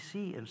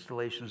 CDC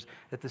installations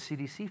that the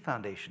CDC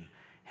Foundation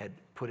had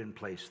put in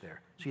place there.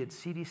 So you had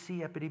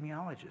CDC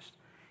epidemiologists.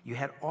 You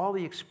had all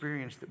the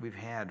experience that we've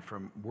had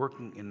from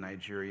working in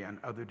Nigeria on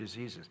other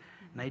diseases.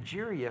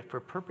 Nigeria, for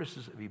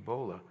purposes of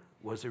Ebola,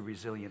 was a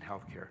resilient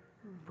healthcare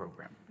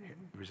program,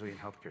 resilient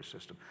healthcare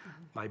system.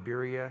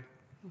 Liberia,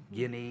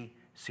 Guinea,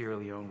 Sierra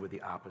Leone were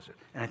the opposite.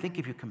 And I think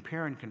if you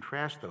compare and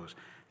contrast those,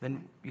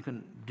 then you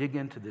can dig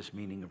into this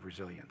meaning of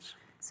resilience.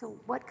 So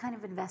what kind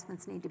of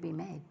investments need to be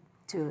made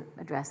to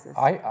address this?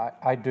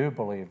 I do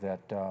believe that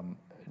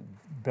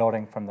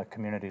building from the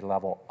community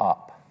level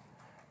up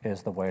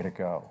is the way to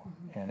go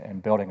in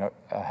building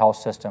a health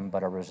system,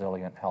 but a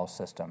resilient health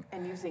system.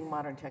 And using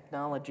modern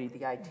technology,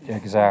 the IT.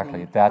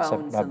 Exactly, that's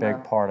a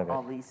big part of it.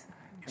 All these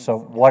So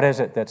what is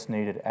it that's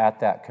needed at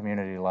that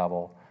community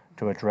level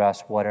to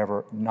address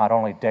whatever, not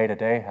only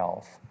day-to-day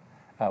health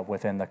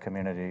within the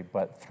community,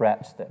 but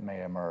threats that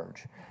may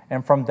emerge?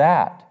 And from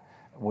that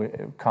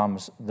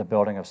comes the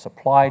building of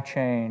supply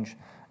chains,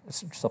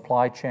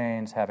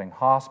 having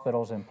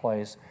hospitals in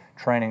place,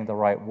 training the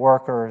right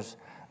workers,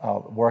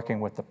 working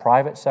with the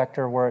private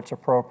sector where it's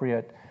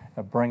appropriate,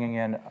 bringing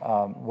in,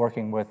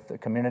 working with the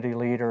community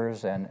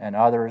leaders and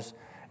others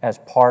as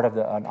part of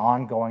an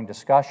ongoing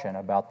discussion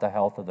about the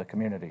health of the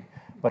community.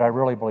 But I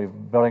really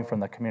believe building from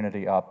the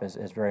community up is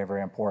very,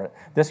 very important.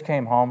 This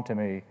came home to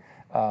me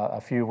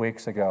a few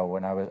weeks ago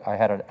when I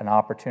had an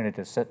opportunity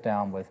to sit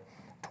down with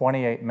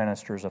 28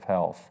 ministers of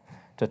health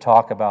to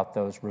talk about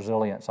those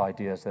resilience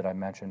ideas that I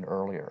mentioned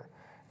earlier.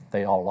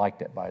 They all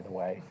liked it, by the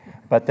way.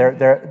 But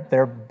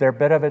their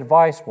bit of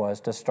advice was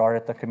to start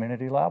at the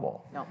community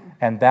level. No.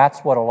 And that's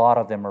what a lot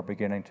of them are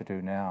beginning to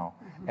do now.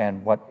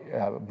 And what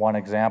one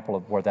example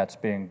of where that's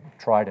being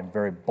tried in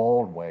very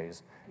bold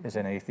ways is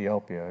in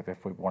Ethiopia,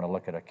 if we want to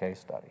look at a case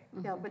study.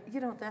 Yeah, but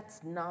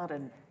that's not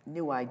a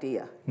new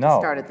idea, No. to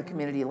start at the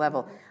community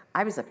level.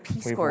 I was a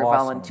Peace We've Corps lost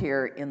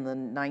volunteer in the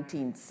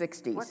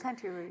 1960s. What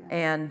country were you in?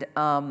 And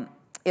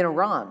in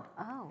Iran.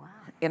 Oh, wow.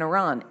 In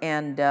Iran.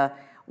 And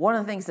one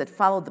of the things that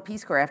followed the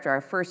Peace Corps after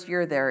our first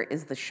year there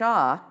is the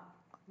Shah,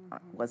 I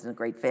wasn't a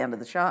great fan of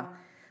the Shah,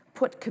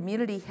 put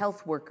community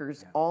health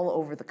workers all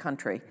over the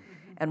country.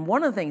 And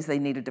one of the things they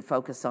needed to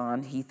focus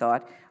on, he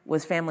thought,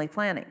 was family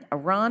planning.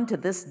 Iran, to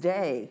this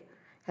day,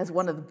 has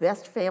one of the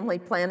best family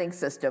planning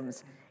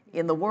systems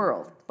in the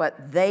world.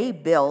 But they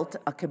built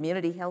a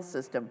community health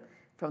system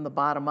from the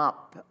bottom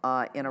up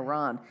in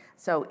Iran.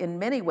 So in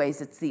many ways,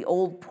 it's the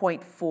old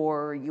point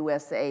for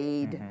U.S.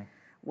 aid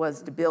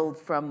was to build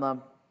from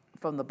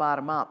the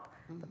bottom up.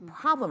 The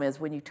problem is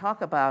when you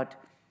talk about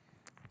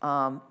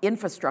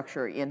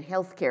infrastructure in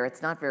healthcare,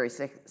 it's not very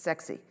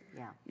sexy.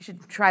 Yeah. You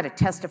should try to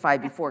testify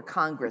before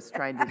Congress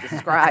trying to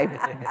describe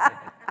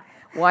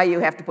why you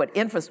have to put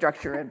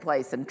infrastructure in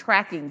place and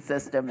tracking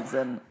systems.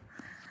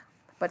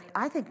 But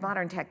I think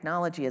modern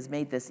technology has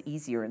made this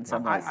easier in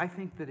some ways. I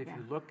think that if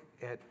you look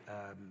at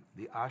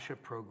the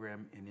ASHA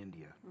program in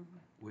India,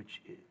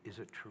 which is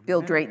a tremendous...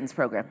 Bill Drayton's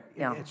program,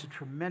 yeah. It's a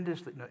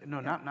tremendously...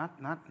 No, not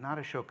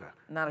Ashoka.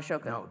 Not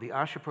Ashoka. No, the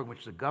ASHA program,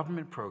 which is a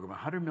government program, a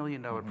 $100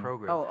 million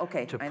program. Oh,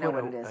 okay, to I know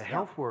put what it is, a yeah.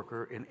 health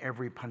worker in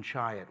every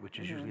panchayat, which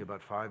is usually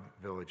about 5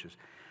 villages.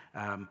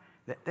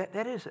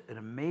 That is an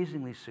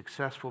amazingly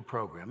successful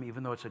program,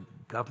 even though it's a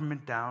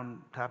government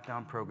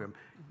top-down program,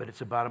 but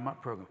it's a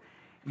bottom-up program.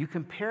 You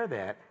compare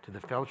that to the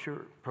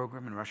Felcher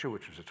program in Russia,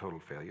 which was a total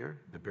failure,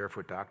 the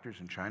Barefoot Doctors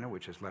in China,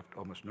 which has left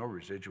almost no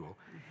residual,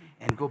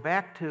 and go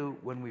back to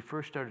when we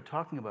first started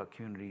talking about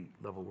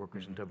community-level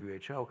workers in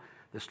WHO,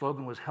 the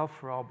slogan was Health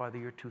for All by the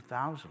year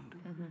 2000.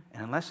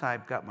 And unless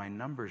I've got my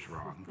numbers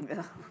wrong,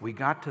 we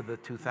got to the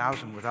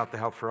 2000 without the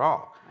Health for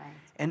All. Right.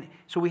 And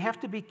so we have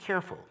to be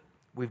careful.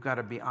 We've got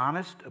to be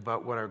honest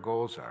about what our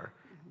goals are,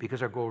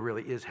 because our goal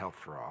really is Health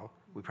for All.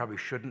 We probably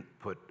shouldn't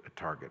put a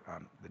target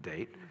on the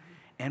date.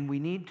 And we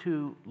need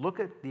to look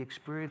at the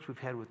experience we've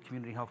had with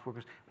community health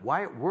workers,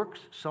 why it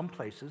works some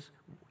places.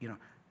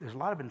 There's a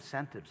lot of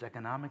incentives,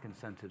 economic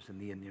incentives in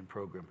the Indian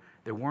program.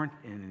 There weren't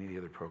in any of the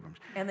other programs.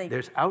 And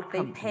there's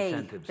outcome they pay,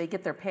 incentives. They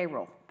get their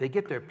payroll. They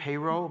get their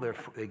payroll,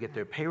 they get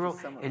their payroll.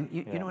 And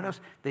you know what else?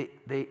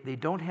 They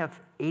don't have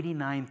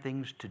 89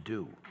 things to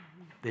do.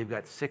 They've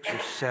got 6 or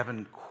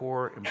 7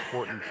 core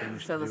important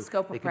things So to do. the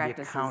scope of they can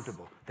practice be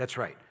accountable. That's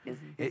right.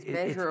 It's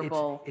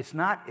measurable. It's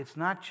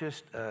not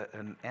just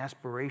an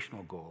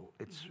aspirational goal.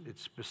 It's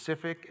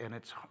specific,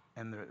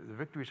 and the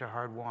victories are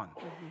hard won.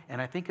 And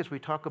I think as we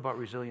talk about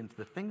resilience,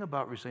 the thing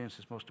about resilience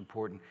that's most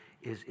important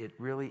is it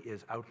really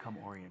is outcome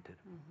oriented.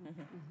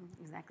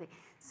 Exactly.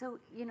 So,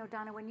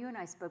 Donna, when you and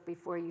I spoke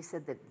before, you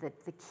said that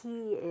the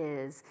key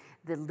is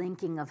the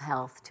linking of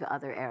health to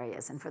other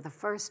areas. And for the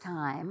first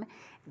time,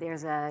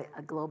 there's a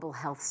global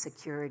health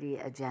security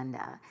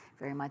agenda,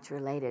 very much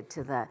related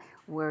to the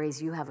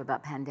worries you have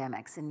about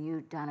pandemics. And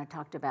you, Donna,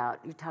 talked about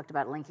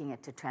linking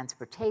it to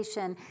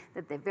transportation,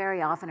 that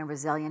very often a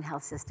resilient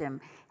health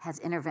system has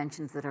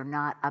interventions that are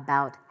not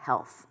about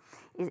health.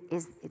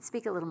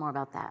 Speak a little more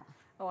about that.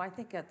 Oh, I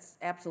think that's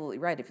absolutely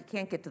right. If you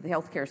can't get to the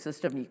healthcare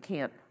system, you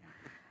can't.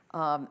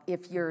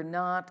 If you're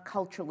not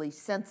culturally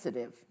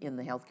sensitive in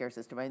the healthcare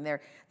system, I mean,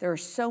 there are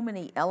so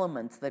many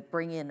elements that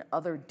bring in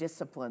other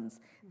disciplines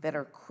that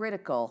are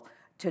critical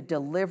to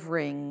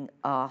delivering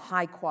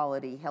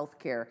high-quality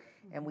healthcare,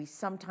 and we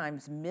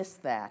sometimes miss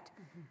that.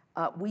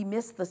 We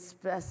miss the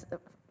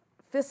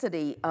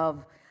specificity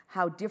of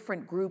how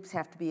different groups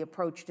have to be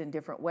approached in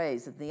different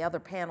ways. In the other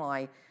panel,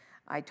 I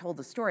told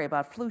the story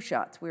about flu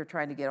shots. We were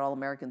trying to get all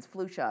Americans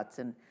flu shots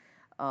in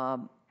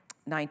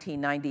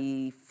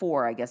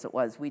 1994, I guess it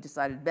was. We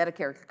decided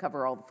Medicare could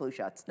cover all the flu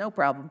shots. No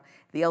problem.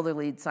 The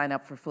elderly would sign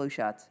up for flu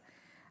shots.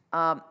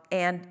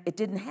 And it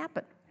didn't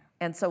happen.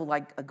 And so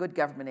like a good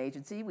government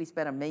agency, we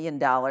spent $1 million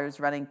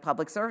running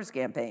public service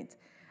campaigns.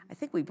 I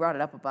think we brought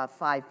it up about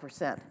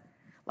 5%.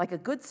 Like a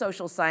good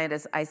social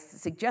scientist, I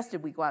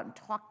suggested we go out and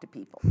talk to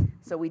people.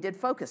 So we did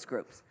focus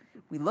groups.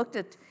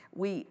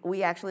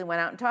 We actually went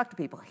out and talked to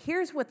people.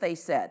 Here's what they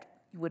said.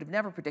 You would have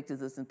never predicted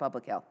this in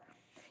public health.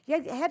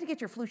 You had to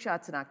get your flu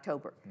shots in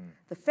October.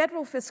 The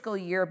federal fiscal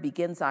year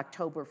begins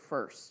October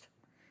 1st.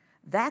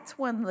 That's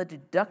when the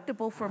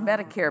deductible for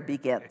Medicare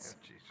begins.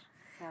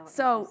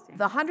 So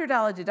the $100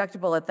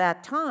 deductible at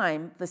that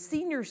time, the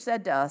senior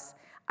said to us,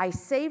 I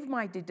saved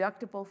my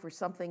deductible for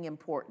something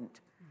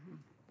important,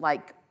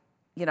 like,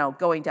 you know,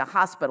 going to a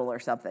hospital or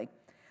something.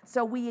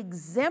 So we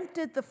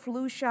exempted the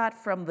flu shot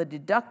from the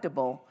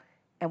deductible,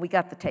 and we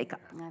got the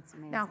take-up. That's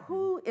amazing. Now,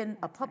 who in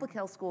a public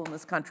health school in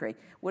this country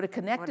would have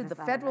connected the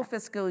federal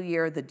fiscal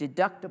year, the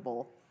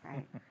deductible,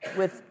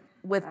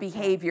 with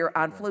behavior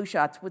on flu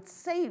shots, which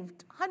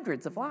saved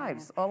hundreds of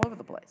lives all over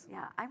the place?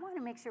 Yeah, I want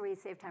to make sure we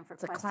save time for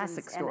It's a questions.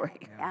 classic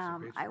story.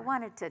 And, I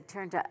wanted to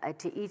turn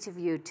to each of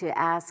you to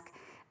ask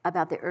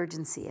about the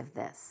urgency of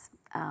this.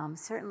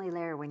 Certainly,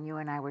 Larry, when you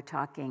and I were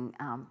talking,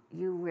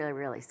 you really,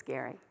 really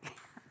scary.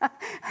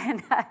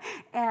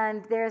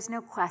 and there's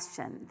no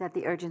question that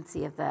the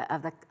urgency of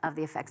the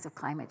effects of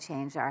climate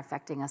change are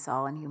affecting us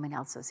all and human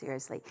health so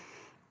seriously.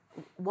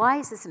 Why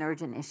is this an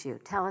urgent issue?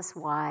 Tell us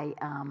why,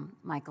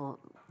 Michael,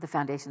 the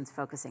foundation's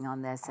focusing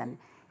on this, and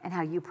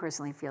how you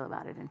personally feel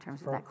about it in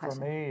terms of that question.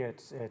 For me,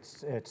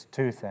 it's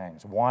two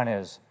things. One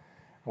is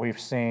we've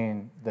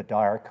seen the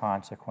dire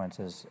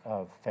consequences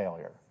of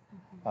failure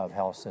of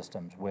health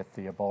systems with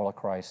the Ebola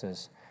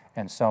crisis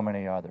and so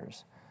many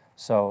others.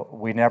 So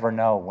we never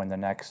know when the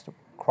next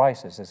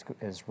crisis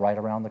is right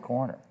around the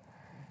corner.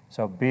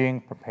 So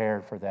being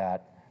prepared for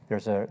that,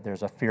 there's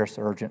a fierce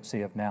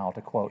urgency of now,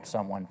 to quote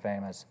someone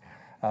famous,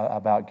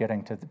 about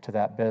getting to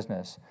that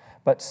business.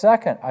 But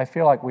second, I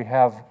feel like we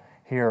have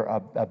here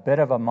a bit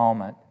of a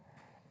moment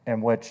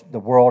in which the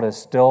world is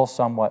still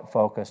somewhat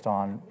focused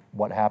on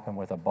what happened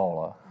with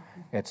Ebola.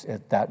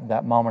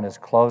 That moment is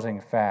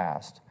closing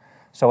fast.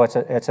 So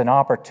it's an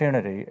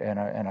opportunity,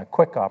 and a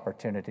quick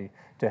opportunity,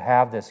 to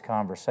have this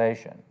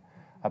conversation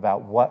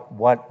about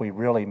what we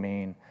really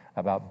mean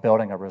about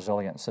building a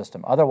resilient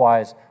system.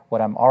 Otherwise,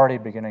 what I'm already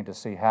beginning to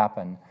see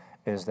happen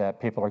is that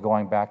people are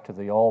going back to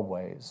the old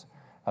ways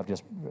of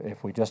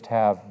if we just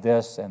have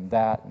this and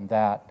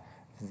that,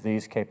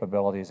 these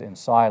capabilities in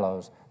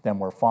silos, then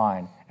we're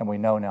fine. And we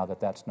know now that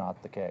that's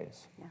not the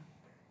case. Yeah.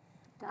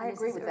 I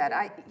agree with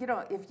that.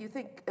 If you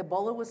think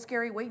Ebola was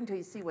scary, wait until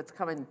you see what's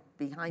coming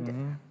behind it.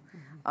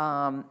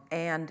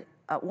 And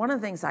one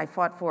of the things I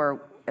fought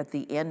for at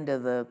the end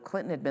of the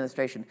Clinton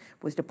administration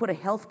was to put a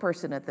health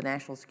person at the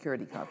National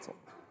Security Council.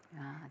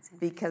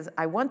 Because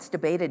I once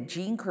debated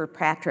Jean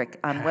Kirkpatrick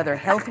on whether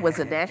health was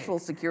a national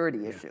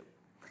security issue.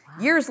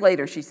 Wow. Years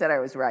later, she said I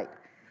was right.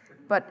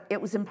 But it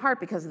was in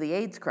part because of the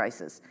AIDS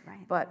crisis.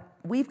 Right. But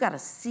we've got to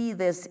see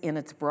this in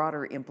its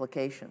broader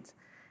implications.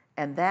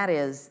 And that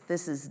is,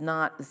 this is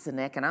an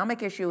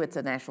economic issue, it's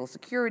a national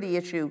security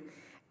issue.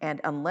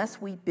 And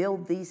unless we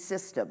build these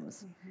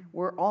systems,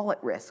 we're all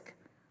at risk.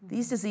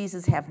 These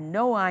diseases have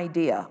no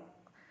idea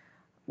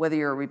whether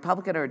you're a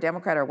Republican or a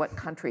Democrat or what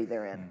country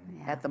they're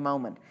in at the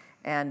moment.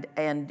 And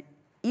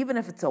even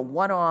if it's a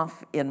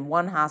one-off in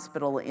one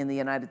hospital in the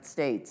United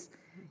States,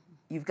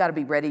 you've got to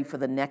be ready for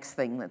the next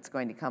thing that's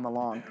going to come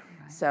along.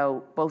 Right.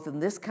 So both in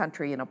this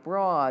country and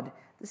abroad,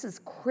 this is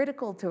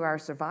critical to our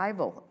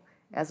survival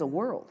as a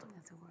world.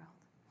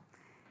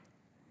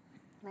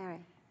 Larry.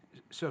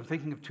 So I'm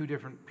thinking of two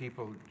different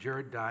people,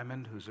 Jared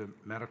Diamond, who's a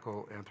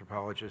medical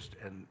anthropologist,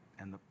 and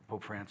the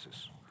Pope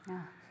Francis.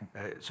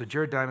 Yeah. So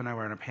Jared Diamond and I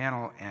were on a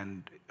panel,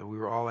 and we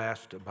were all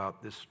asked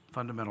about this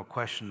fundamental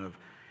question of,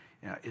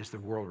 is the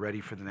world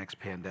ready for the next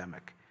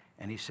pandemic?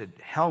 And he said,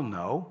 hell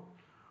no.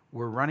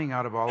 We're running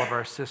out of all of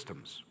our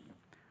systems.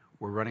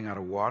 We're running out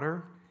of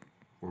water.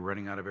 We're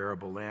running out of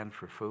arable land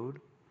for food.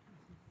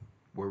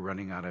 We're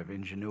running out of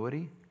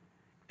ingenuity.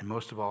 And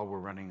most of all, we're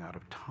running out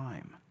of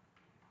time.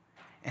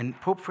 And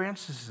Pope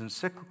Francis'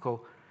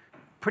 encyclical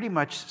pretty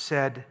much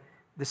said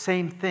the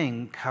same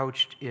thing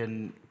couched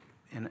in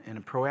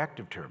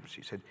proactive terms.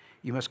 He said,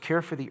 you must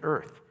care for the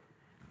earth.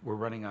 We're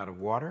running out of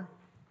water.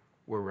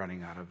 We're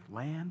running out of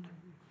land.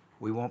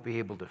 We won't be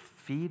able to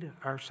feed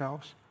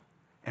ourselves.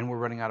 And we're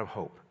running out of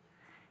hope.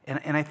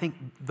 And I think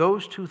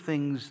those two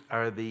things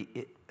are the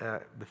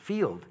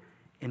field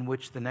in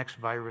which the next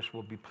virus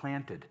will be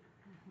planted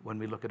when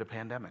we look at a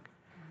pandemic.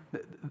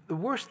 The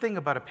worst thing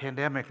about a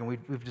pandemic, and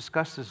we've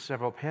discussed this in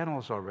several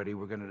panels already,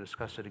 we're going to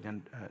discuss it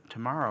again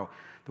tomorrow.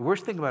 The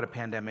worst thing about a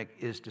pandemic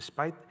is,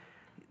 despite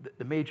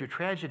the major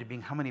tragedy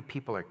being how many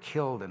people are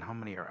killed and how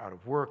many are out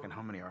of work and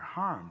how many are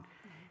harmed,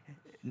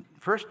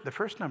 the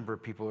first number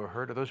of people who are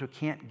hurt are those who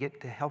can't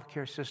get to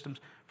healthcare systems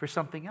for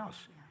something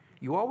else.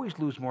 You always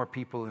lose more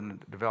people in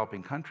a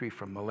developing country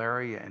from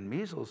malaria and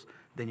measles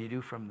than you do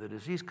from the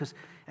disease,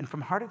 and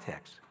from heart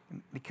attacks,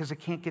 because they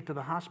can't get to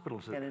the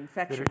hospitals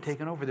that are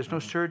taken over. There's no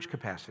surge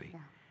capacity. Yeah.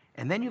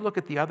 And then you look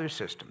at the other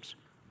systems.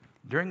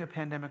 During a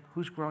pandemic,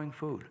 who's growing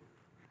food?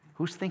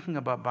 Who's thinking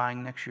about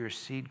buying next year's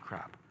seed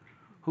crop?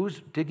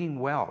 Who's digging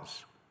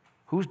wells?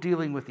 Who's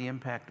dealing with the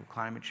impact of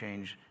climate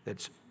change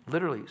that's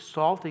literally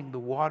salting the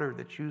water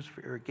that's used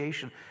for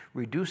irrigation,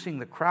 reducing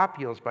the crop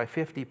yields by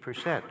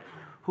 50%?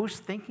 Who's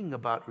thinking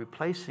about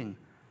replacing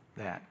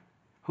that?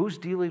 Who's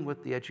dealing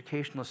with the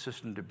educational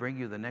system to bring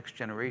you the next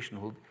generation?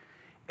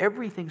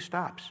 Everything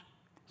stops.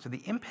 So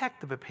the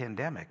impact of a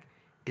pandemic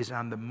is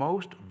on the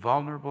most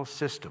vulnerable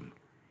system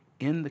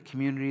in the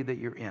community that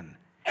you're in.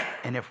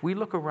 And if we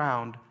look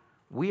around,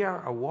 we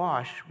are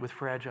awash with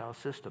fragile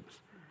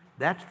systems.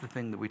 That's the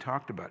thing that we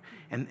talked about.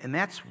 And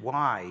that's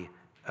why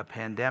a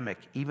pandemic,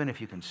 even if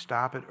you can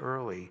stop it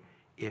early,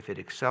 if it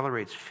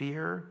accelerates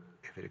fear,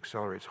 if it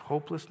accelerates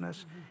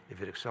hopelessness,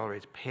 if it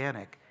accelerates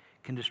panic,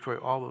 can destroy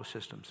all those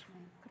systems.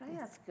 Could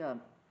I ask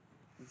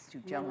these two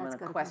gentlemen a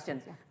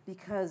question?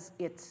 Because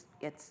it's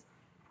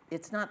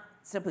not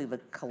simply the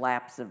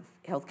collapse of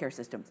healthcare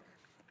systems.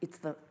 It's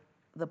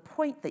the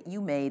point that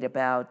you made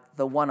about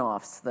the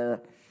one-offs,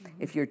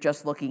 if you're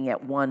just looking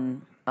at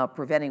one,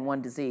 preventing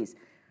one disease.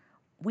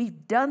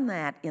 We've done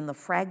that in the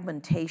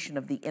fragmentation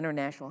of the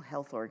international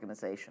health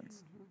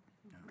organizations.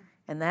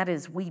 And that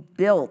is, we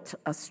built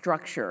a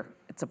structure,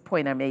 it's a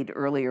point I made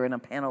earlier in a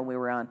panel we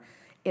were on,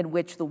 in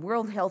which the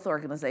World Health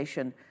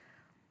Organization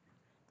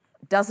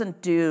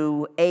doesn't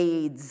do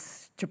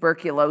AIDS,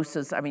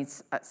 tuberculosis, I mean,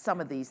 some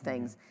of these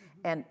things.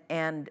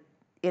 And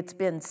it's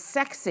been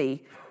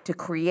sexy to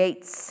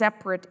create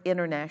separate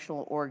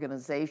international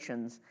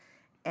organizations.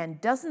 And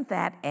doesn't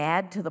that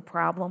add to the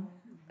problem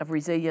of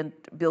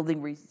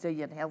building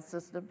resilient health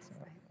systems?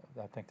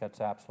 I think that's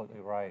absolutely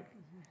right.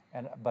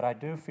 But I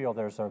do feel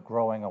there's a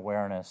growing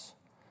awareness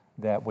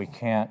that we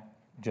can't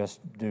just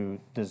do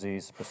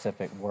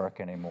disease-specific work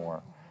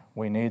anymore.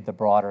 We need the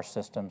broader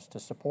systems to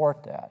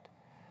support that.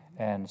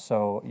 And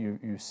so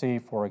you see,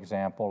 for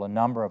example, a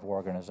number of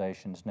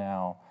organizations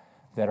now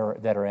that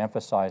are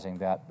emphasizing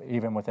that,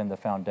 even within the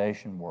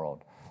foundation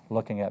world,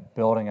 looking at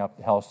building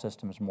up health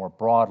systems more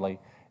broadly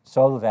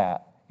so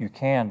that you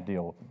can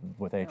deal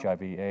with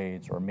HIV,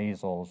 AIDS, or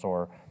measles,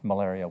 or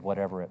malaria,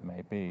 whatever it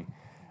may be.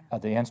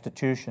 The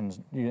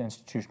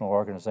institutional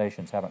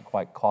organizations haven't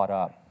quite caught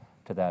up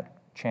to that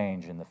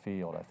change in the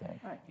field, I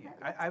think. Right. Yeah,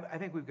 I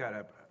think we've got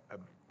a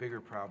bigger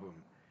problem.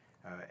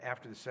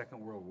 After the Second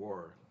World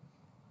War,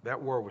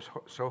 that war was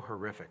so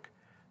horrific.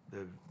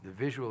 The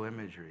visual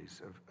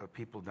imageries of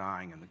people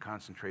dying in the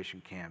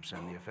concentration camps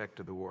and the effect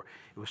of the war,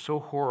 it was so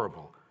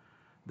horrible.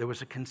 There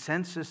was a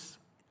consensus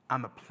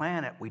on the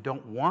planet, we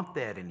don't want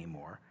that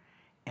anymore.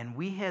 And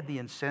we had the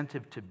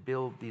incentive to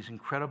build these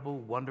incredible,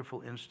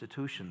 wonderful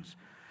institutions.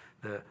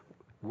 The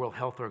World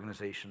Health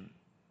Organization,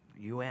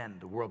 UN,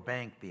 the World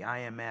Bank, the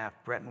IMF,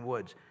 Bretton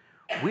Woods.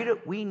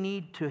 We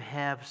need to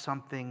have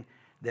something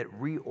that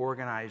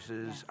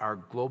reorganizes our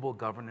global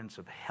governance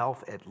of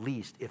health at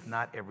least, if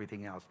not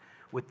everything else,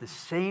 with the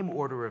same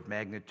order of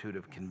magnitude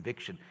of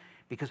conviction.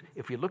 Because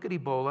if you look at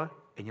Ebola,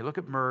 and you look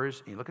at MERS,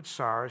 and you look at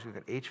SARS, you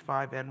look at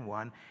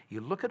H5N1, you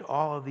look at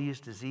all of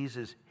these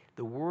diseases,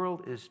 the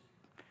world is,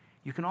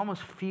 you can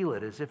almost feel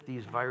it as if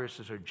these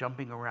viruses are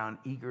jumping around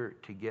eager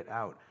to get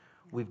out.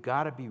 We've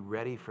got to be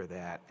ready for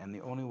that, and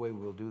the only way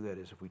we'll do that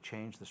is if we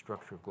change the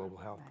structure of global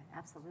health. Right,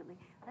 absolutely.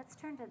 Let's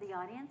turn to the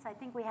audience. I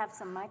think we have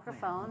some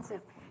microphones.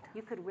 If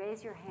you could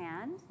raise your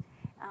hand.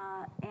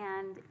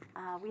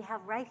 We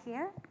have right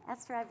here,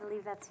 Esther, I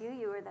believe that's you.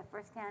 You were the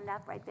first hand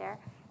up right there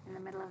in the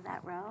middle of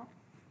that row.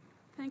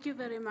 Thank you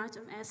very much.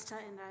 I'm Esther,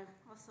 and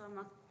I also am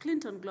a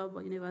Clinton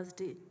Global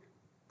University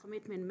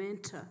commitment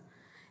mentor.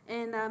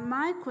 And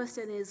my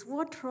question is,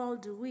 what role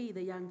do we,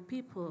 the young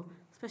people,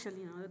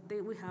 especially,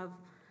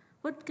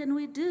 what can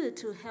we do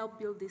to help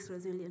build these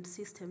resilient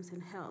systems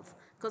in health?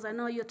 Because I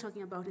know you're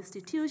talking about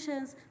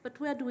institutions, but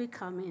where do we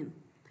come in?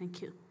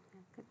 Thank you.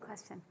 Good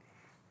question.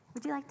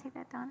 Would you like to take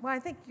that, Donna? Well, I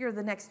think you're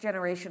the next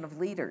generation of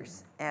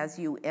leaders. As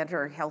you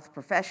enter health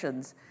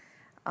professions,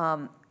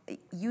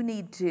 you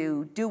need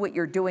to do what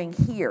you're doing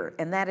here,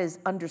 and that is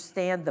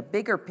understand the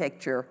bigger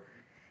picture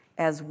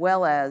as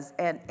well as,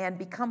 and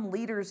become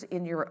leaders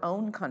in your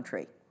own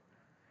country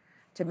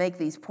to make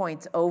these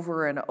points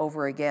over and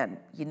over again.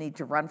 You need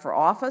to run for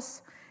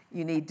office.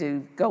 You need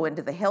to go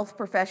into the health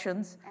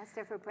professions.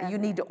 Esther for president. You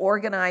need to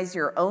organize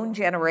your own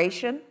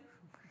generation.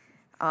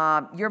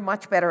 You're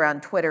much better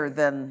on Twitter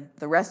than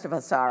the rest of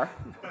us are.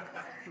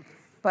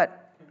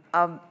 But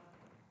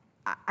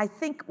I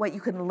think what you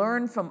can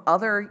learn from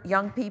other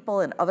young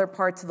people in other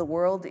parts of the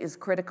world is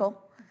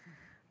critical.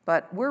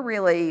 But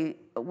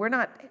we're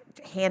not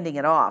handing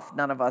it off.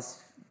 None of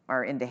us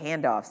are into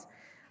handoffs.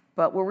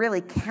 But we're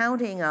really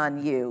counting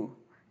on you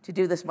to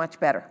do this much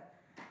better.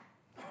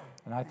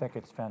 And I think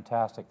it's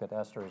fantastic that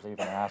Esther is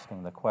even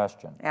asking the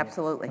question.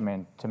 Absolutely. I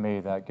mean, to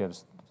me, that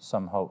gives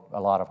some hope, a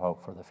lot of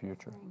hope for the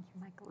future. Thank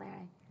you, Michael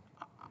Larry.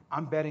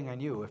 I'm betting on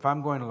you. If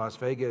I'm going to Las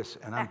Vegas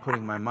and I'm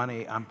putting my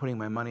money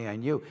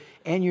on you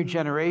and your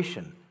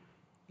generation.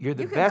 You're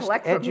the best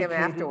educated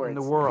in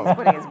the world. He's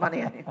putting his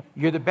money on you.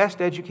 You're the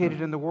best educated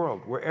in the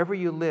world. Wherever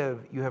you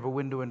live, you have a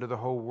window into the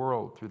whole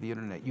world through the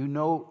internet. You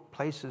know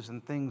places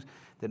and things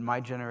that my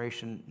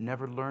generation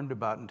never learned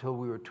about until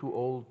we were too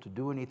old to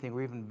do anything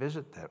or even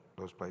visit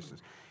those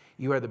places.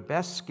 You are the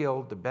best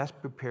skilled, the best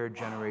prepared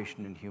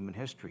generation in human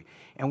history.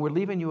 And we're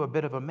leaving you a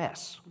bit of a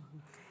mess.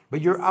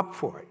 But you're up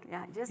for it.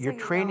 Yeah, just Your so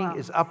you training know,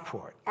 is up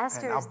for it.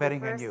 Esther and I'm is betting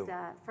the on you.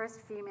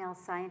 first female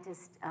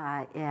scientist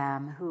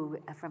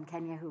from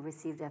Kenya who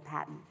received a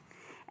patent.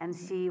 And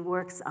she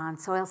works on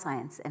soil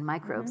science and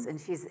microbes, and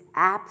she's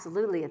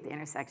absolutely at the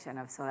intersection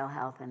of soil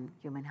health and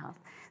human health.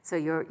 So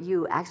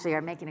you actually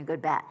are making a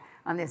good bet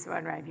on this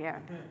one right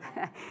here.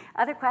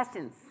 Other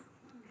questions?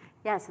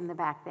 Yes, in the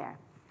back there.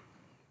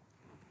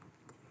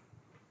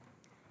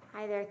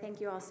 Hi there, thank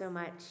you all so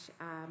much.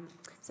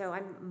 So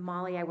I'm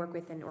Molly, I work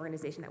with an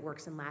organization that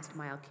works in last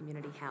mile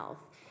community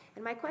health.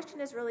 And my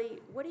question is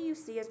really, what do you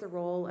see as the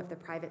role of the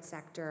private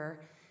sector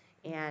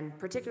and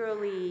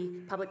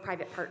particularly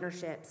public-private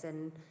partnerships?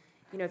 And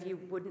if you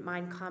wouldn't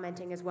mind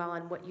commenting as well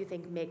on what you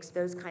think makes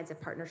those kinds of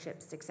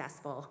partnerships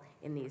successful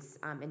in these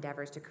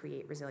endeavors to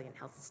create resilient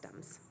health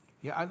systems.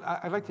 Yeah,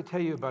 I'd like to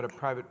tell you about a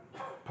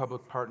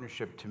private-public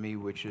partnership to me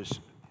which is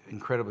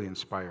incredibly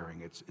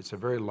inspiring. It's a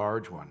very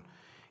large one.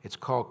 It's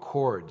called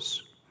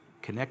CORDS,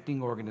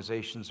 Connecting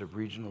Organizations of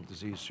Regional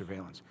Disease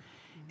Surveillance.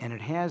 And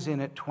it has in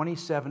it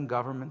 27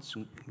 governments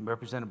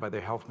represented by their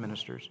health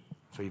ministers.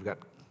 So you've got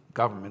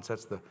governments,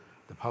 that's the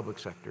public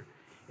sector.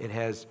 It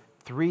has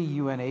 3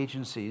 UN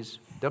agencies,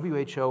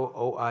 WHO,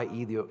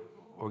 OIE, the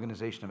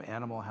Organization of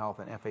Animal Health,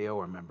 and FAO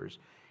are members.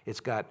 It's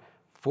got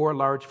 4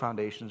 large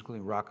foundations,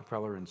 including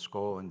Rockefeller and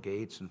Skoll and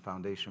Gates and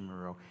Foundation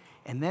Monroe.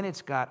 And then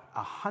it's got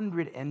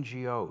 100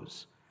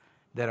 NGOs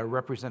that are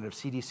representative,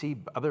 CDC,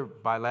 other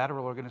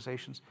bilateral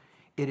organizations.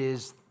 It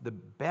is the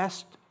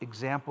best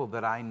example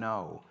that I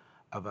know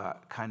of a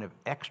kind of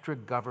extra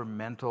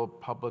governmental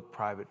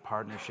public-private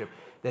partnership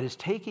that is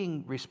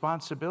taking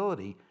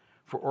responsibility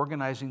for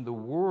organizing the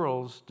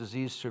world's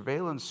disease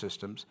surveillance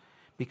systems,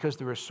 because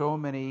there are so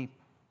many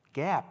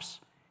gaps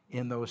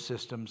in those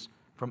systems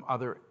from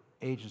other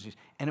agencies.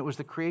 And it was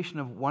the creation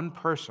of one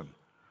person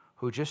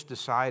who just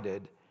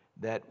decided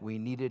that we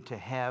needed to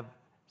have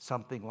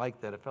something like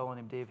that, a fellow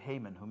named Dave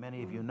Heyman, who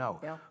many of you know,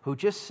 who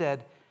just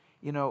said,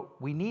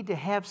 we need to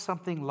have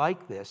something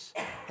like this,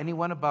 and he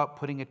went about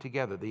putting it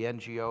together, the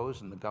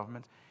NGOs and the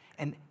governments.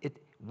 And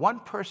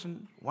one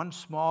person, one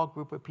small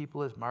group of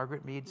people, as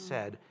Margaret Mead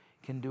said,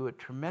 can do a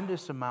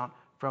tremendous amount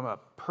from a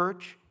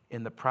perch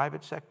in the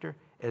private sector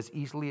as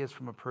easily as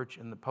from a perch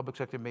in the public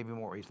sector, maybe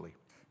more easily.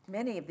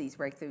 Many of these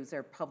breakthroughs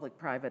are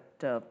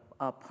public-private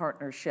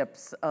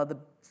partnerships. The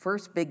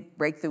first big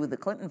breakthrough of the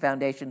Clinton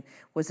Foundation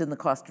was in the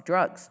cost of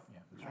drugs.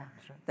 Yeah,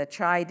 that's right. That's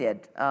right. That CHI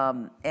did.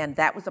 And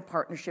that was a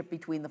partnership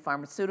between the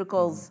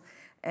pharmaceuticals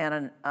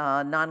and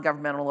a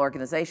non-governmental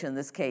organization. In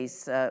this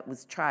case,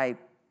 was CHI,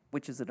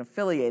 which is an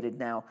affiliated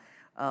now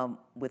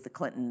with the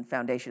Clinton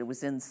Foundation. It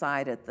was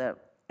inside at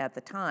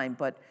the time.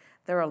 But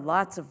there are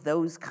lots of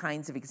those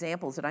kinds of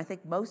examples. And I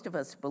think most of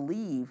us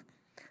believe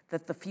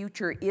that the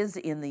future is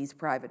in these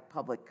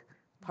private-public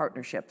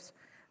partnerships,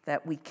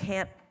 that we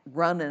can't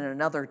run in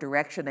another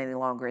direction any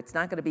longer. It's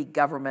not going to be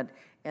government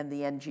and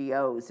the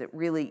NGOs. It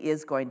really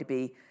is going to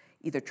be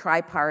either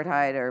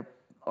tripartite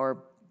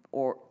or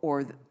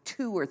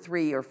 2 or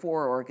 3 or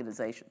 4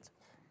 organizations.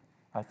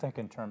 I think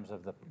in terms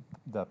of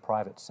the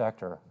private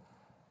sector,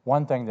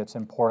 one thing that's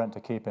important to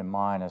keep in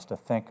mind is to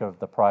think of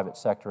the private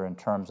sector in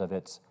terms of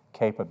its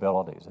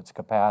capabilities, its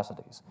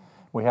capacities.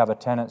 We have a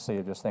tendency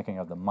of just thinking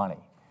of the money.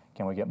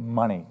 Can we get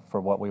money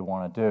for what we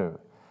want to do?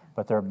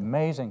 But they're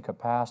amazing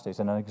capacities.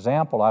 And an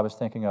example I was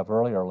thinking of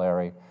earlier,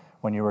 Larry,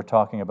 when you were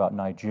talking about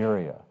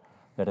Nigeria,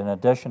 that in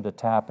addition to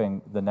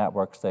tapping the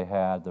networks they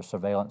had, the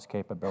surveillance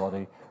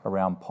capability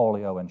around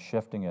polio and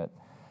shifting it,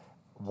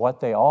 what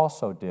they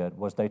also did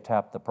was they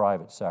tapped the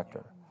private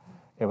sector.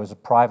 It was a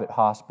private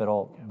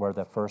hospital where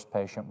the first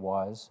patient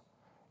was.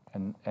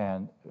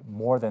 And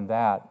more than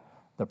that,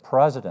 the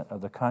president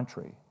of the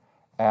country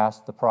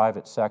asked the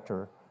private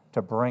sector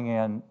to bring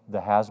in the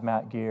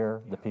hazmat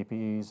gear, the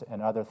PPEs,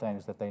 and other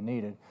things that they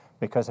needed,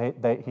 because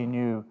he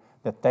knew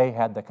that they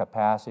had the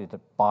capacity to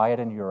buy it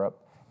in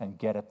Europe and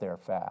get it there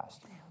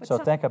fast. So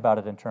think about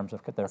it in terms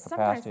of their capacity.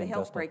 Sometimes the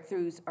health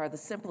breakthroughs are the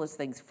simplest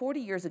things. 40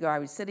 years ago, I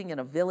was sitting in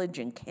a village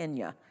in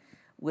Kenya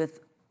with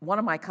one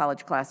of my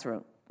college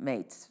classroom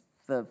mates,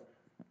 the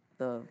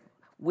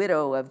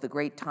widow of the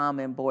great Tom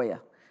Mboya.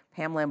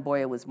 Pamela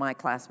Mboya was my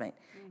classmate.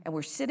 And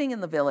we're sitting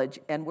in the village,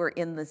 and we're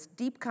in this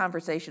deep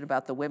conversation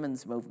about the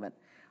women's movement.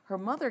 Her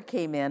mother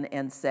came in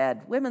and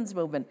said, women's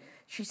movement,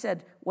 she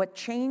said, what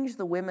changed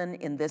the women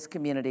in this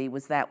community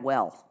was that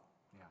well.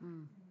 Yeah.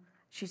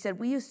 She said,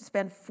 we used to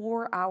spend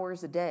 4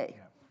 hours a day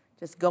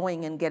just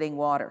going and getting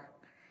water.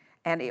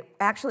 And it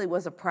actually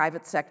was a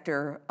private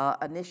sector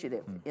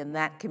initiative in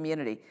that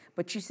community.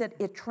 But she said,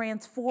 it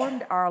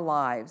transformed our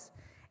lives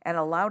and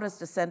allowed us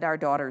to send our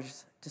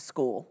daughters to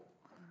school,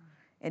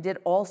 and did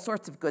all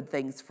sorts of good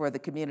things for the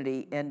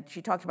community. And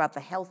she talked about the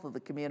health of the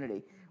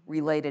community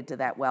related to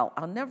that well.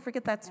 I'll never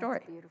forget that story.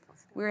 That's a beautiful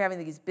story. We were having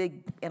these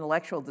big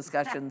intellectual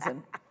discussions,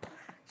 and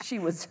she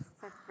was...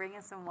 Let's bring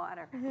us some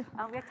water.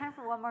 We have time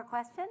for one more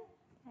question.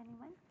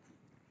 Anyone?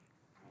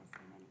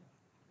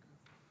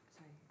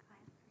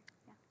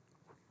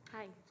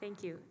 Hi,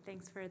 thank you.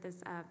 Thanks for this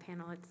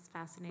panel. It's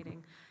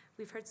fascinating.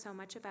 We've heard so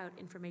much about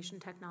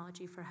information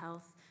technology for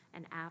health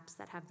and apps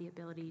that have the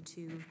ability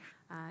to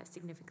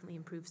significantly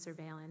improve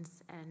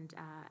surveillance and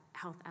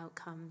health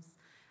outcomes.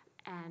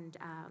 And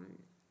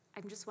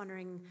I'm just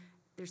wondering,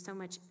 there's so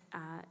much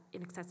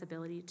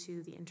inaccessibility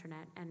to the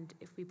internet, and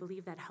if we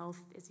believe that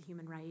health is a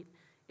human right,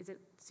 is it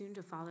soon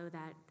to follow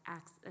that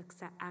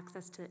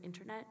access to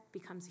internet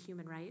becomes a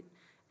human right?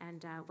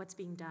 And what's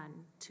being done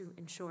to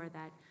ensure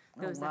that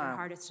those that are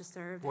hardest to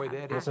serve Boy,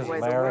 have that is- access? Boy,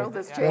 the Larry. world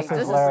has This changed. is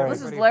This Larry.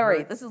 is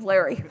Larry. This is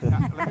Larry.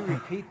 Let me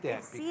repeat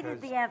that. Ceded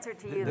because the answer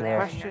to you, the Larry.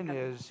 question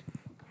is,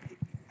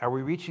 are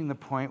we reaching the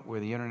point where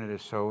the internet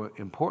is so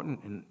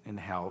important in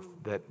health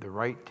that the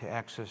right to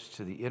access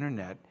to the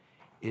internet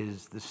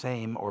is the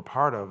same or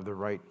part of the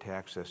right to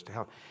access to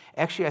health?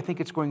 Actually, I think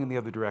it's going in the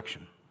other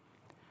direction.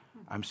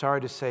 I'm sorry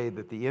to say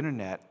that the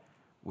internet,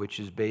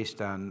 which is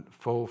based on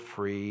full,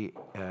 free,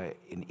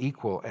 and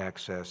equal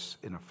access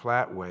in a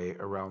flat way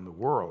around the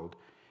world,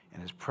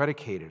 and is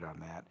predicated on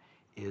that,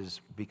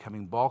 is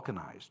becoming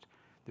balkanized.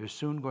 There's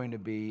soon going to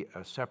be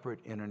a separate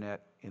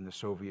internet in the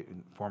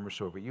former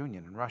Soviet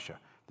Union, in Russia.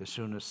 There's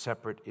soon a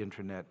separate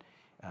internet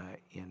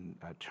in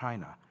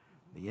China.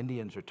 The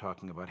Indians are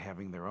talking about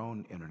having their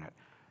own internet.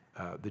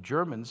 The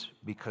Germans,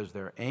 because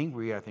they're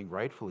angry, I think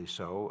rightfully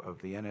so, of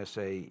the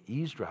NSA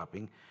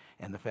eavesdropping,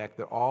 and the fact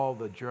that all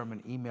the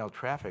German email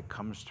traffic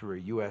comes through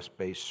a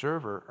US-based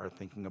server, are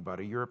thinking about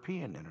a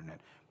European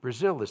internet.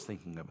 Brazil is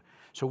thinking of it.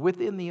 So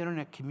within the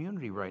internet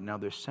community right now,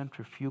 there's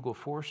centrifugal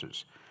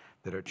forces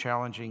that are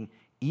challenging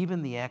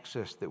even the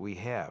access that we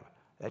have.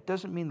 That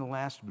doesn't mean the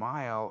last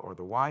mile or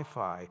the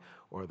Wi-Fi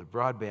or the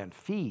broadband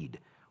feed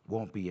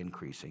won't be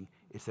increasing.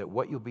 It's that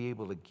what you'll be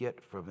able to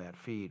get from that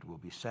feed will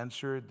be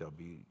censored, there'll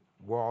be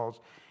walls,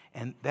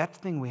 and that's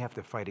the thing we have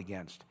to fight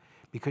against.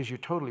 Because you're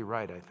totally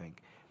right, I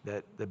think,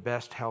 that the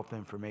best health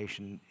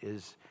information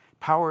is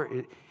power.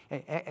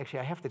 Actually,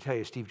 I have to tell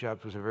you, Steve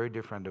Jobs was a very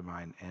dear friend of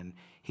mine, and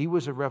he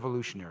was a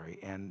revolutionary.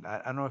 And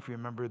I don't know if you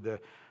remember the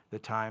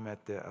time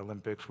at the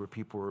Olympics where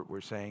people were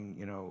saying,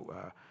 you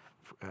know,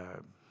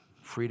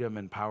 freedom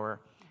and power.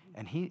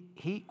 And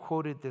he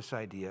quoted this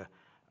idea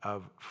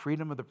of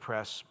freedom of the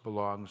press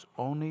belongs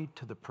only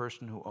to the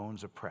person who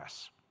owns a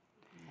press.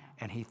 Yeah.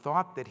 And he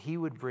thought that he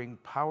would bring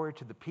power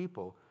to the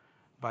people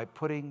by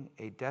putting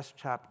a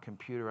desktop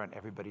computer on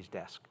everybody's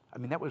desk. I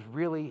mean, that was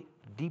really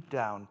deep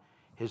down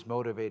his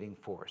motivating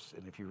force.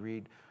 And if you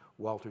read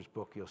Walter's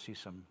book, you'll see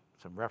some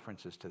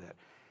references to that.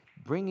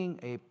 Bringing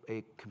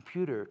a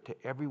computer to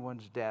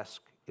everyone's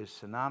desk is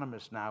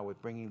synonymous now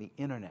with bringing the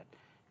internet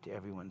to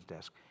everyone's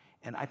desk.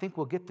 And I think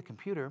we'll get the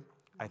computer,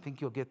 I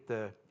think you'll get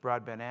the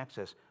broadband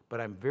access,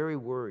 but I'm very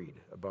worried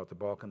about the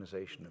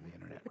balkanization of the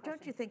internet. But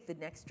don't you think the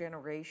next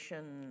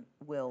generation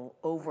will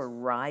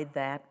override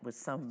that with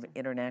some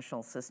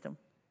international system?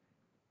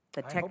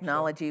 The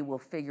technology will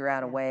figure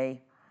out a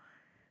way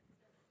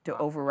to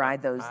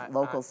override those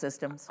local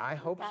systems? I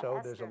hope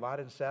so. There's a lot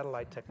in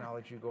satellite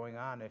technology going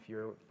on if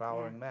you're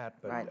following that,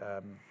 but Right.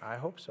 I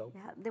hope so.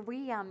 Yeah,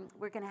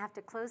 we're going to have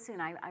to close soon.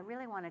 I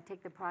really want to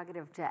take the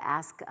prerogative to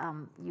ask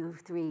you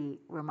three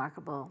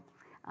remarkable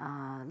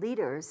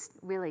leaders,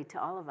 really to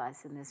all of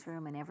us in this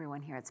room and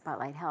everyone here at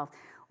Spotlight Health.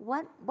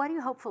 What are you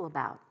hopeful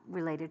about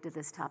related to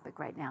this topic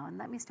right now? And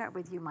let me start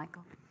with you,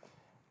 Michael.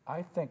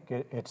 I think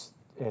it's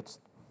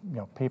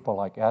people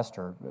like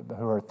Esther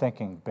who are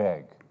thinking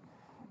big,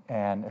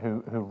 and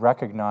who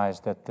recognize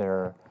that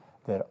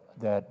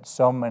that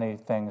so many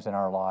things in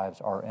our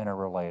lives are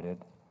interrelated,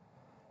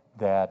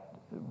 that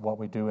what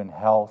we do in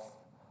health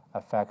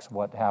affects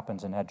what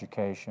happens in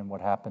education,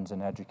 what happens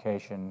in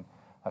education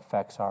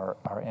affects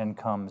our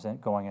incomes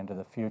going into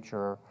the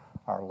future,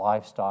 our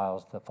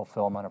lifestyles, the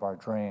fulfillment of our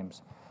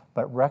dreams.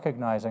 But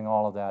recognizing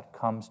all of that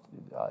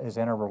is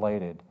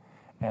interrelated,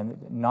 and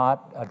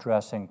not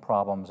addressing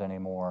problems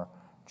anymore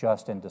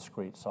just in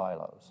discrete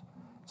silos.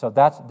 So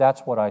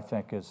that's what I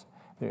think is,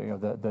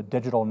 the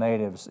digital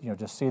natives,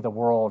 just see the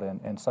world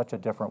in such a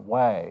different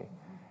way,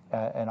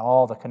 and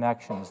all the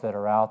connections that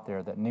are out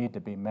there that need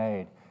to be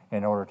made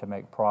in order to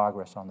make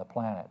progress on the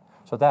planet.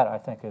 So that, I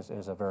think,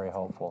 is a very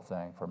hopeful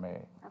thing for me.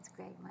 That's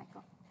great,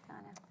 Michael.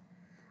 Donna?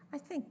 I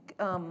think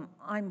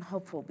I'm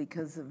hopeful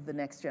because of the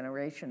next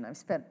generation. I've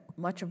spent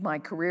much of my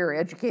career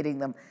educating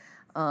them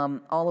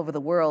all over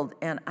the world,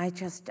 and I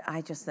just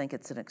think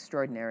it's an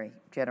extraordinary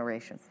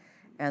generation,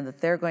 and that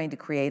they're going to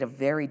create a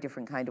very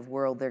different kind of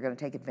world. They're going to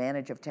take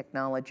advantage of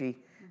technology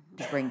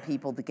to bring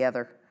people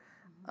together.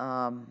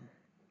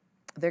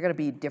 They're going to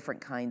be different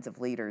kinds of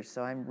leaders,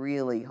 so I'm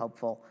really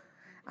hopeful.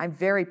 I'm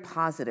very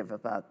positive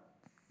about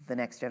the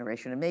next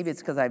generation, and maybe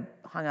it's because I've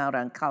hung out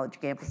on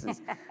college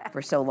campuses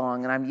for so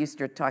long, and I'm used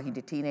to talking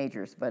to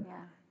teenagers, but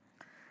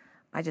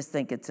I just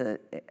think that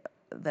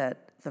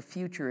the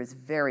future is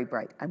very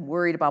bright. I'm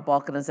worried about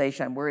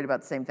balkanization. I'm worried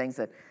about the same things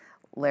that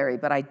Larry,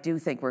 but I do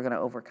think we're going to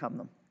overcome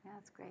them. Yeah,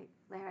 that's great.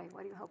 Larry,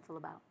 what are you hopeful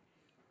about?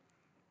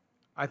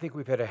 I think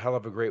we've had a hell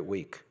of a great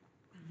week.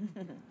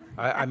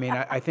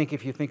 I think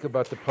if you think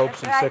about the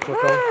Pope's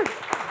encyclical,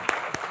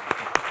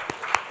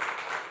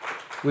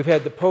 We've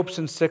had the Pope's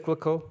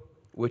encyclical,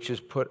 which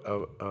has put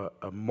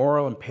a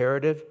moral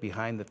imperative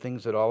behind the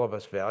things that all of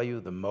us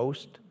value the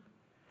most.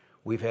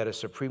 We've had a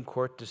Supreme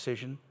Court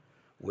decision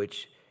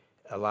which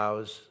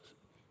allows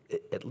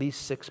at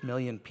least 6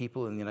 million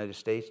people in the United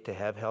States to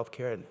have health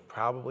care and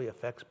probably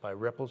affects by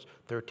ripples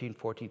 13,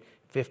 14,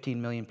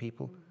 15 million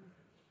people.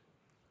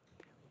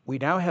 We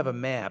now have a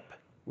map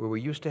where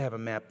we used to have a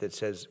map that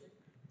says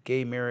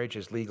gay marriage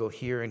is legal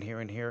here and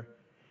here and here,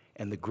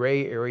 and the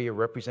gray area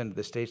represented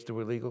the states that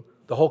were legal.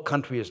 The whole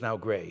country is now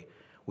gray.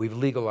 We've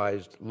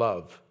legalized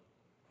love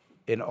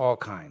in all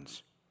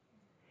kinds.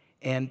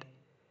 And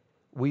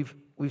we've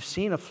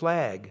seen a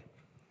flag,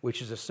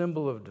 which is a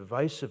symbol of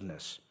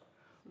divisiveness,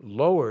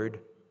 lowered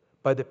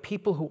by the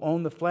people who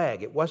own the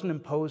flag. It wasn't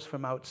imposed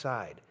from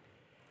outside.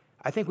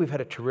 I think we've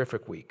had a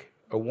terrific week,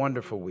 a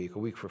wonderful week, a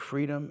week for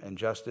freedom and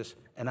justice,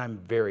 and I'm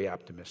very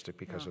optimistic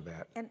because of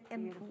that.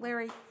 And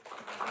Larry,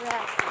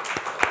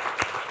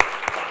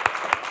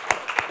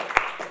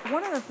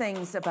 one of the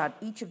things about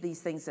each of these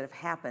things that have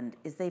happened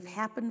is they've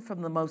happened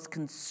from the most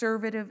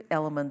conservative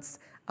elements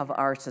of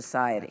our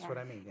society. That's what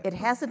I mean. Yeah. It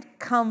hasn't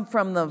come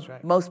from the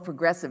most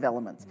progressive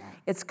elements.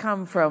 It's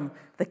come from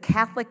the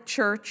Catholic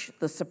Church,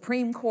 the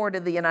Supreme Court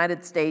of the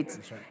United States,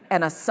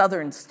 and a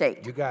southern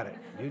state. You got it.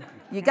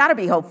 You got to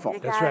be hopeful. You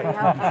gotta be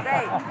hopeful.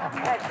 Great.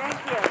 Good.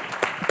 Thank you.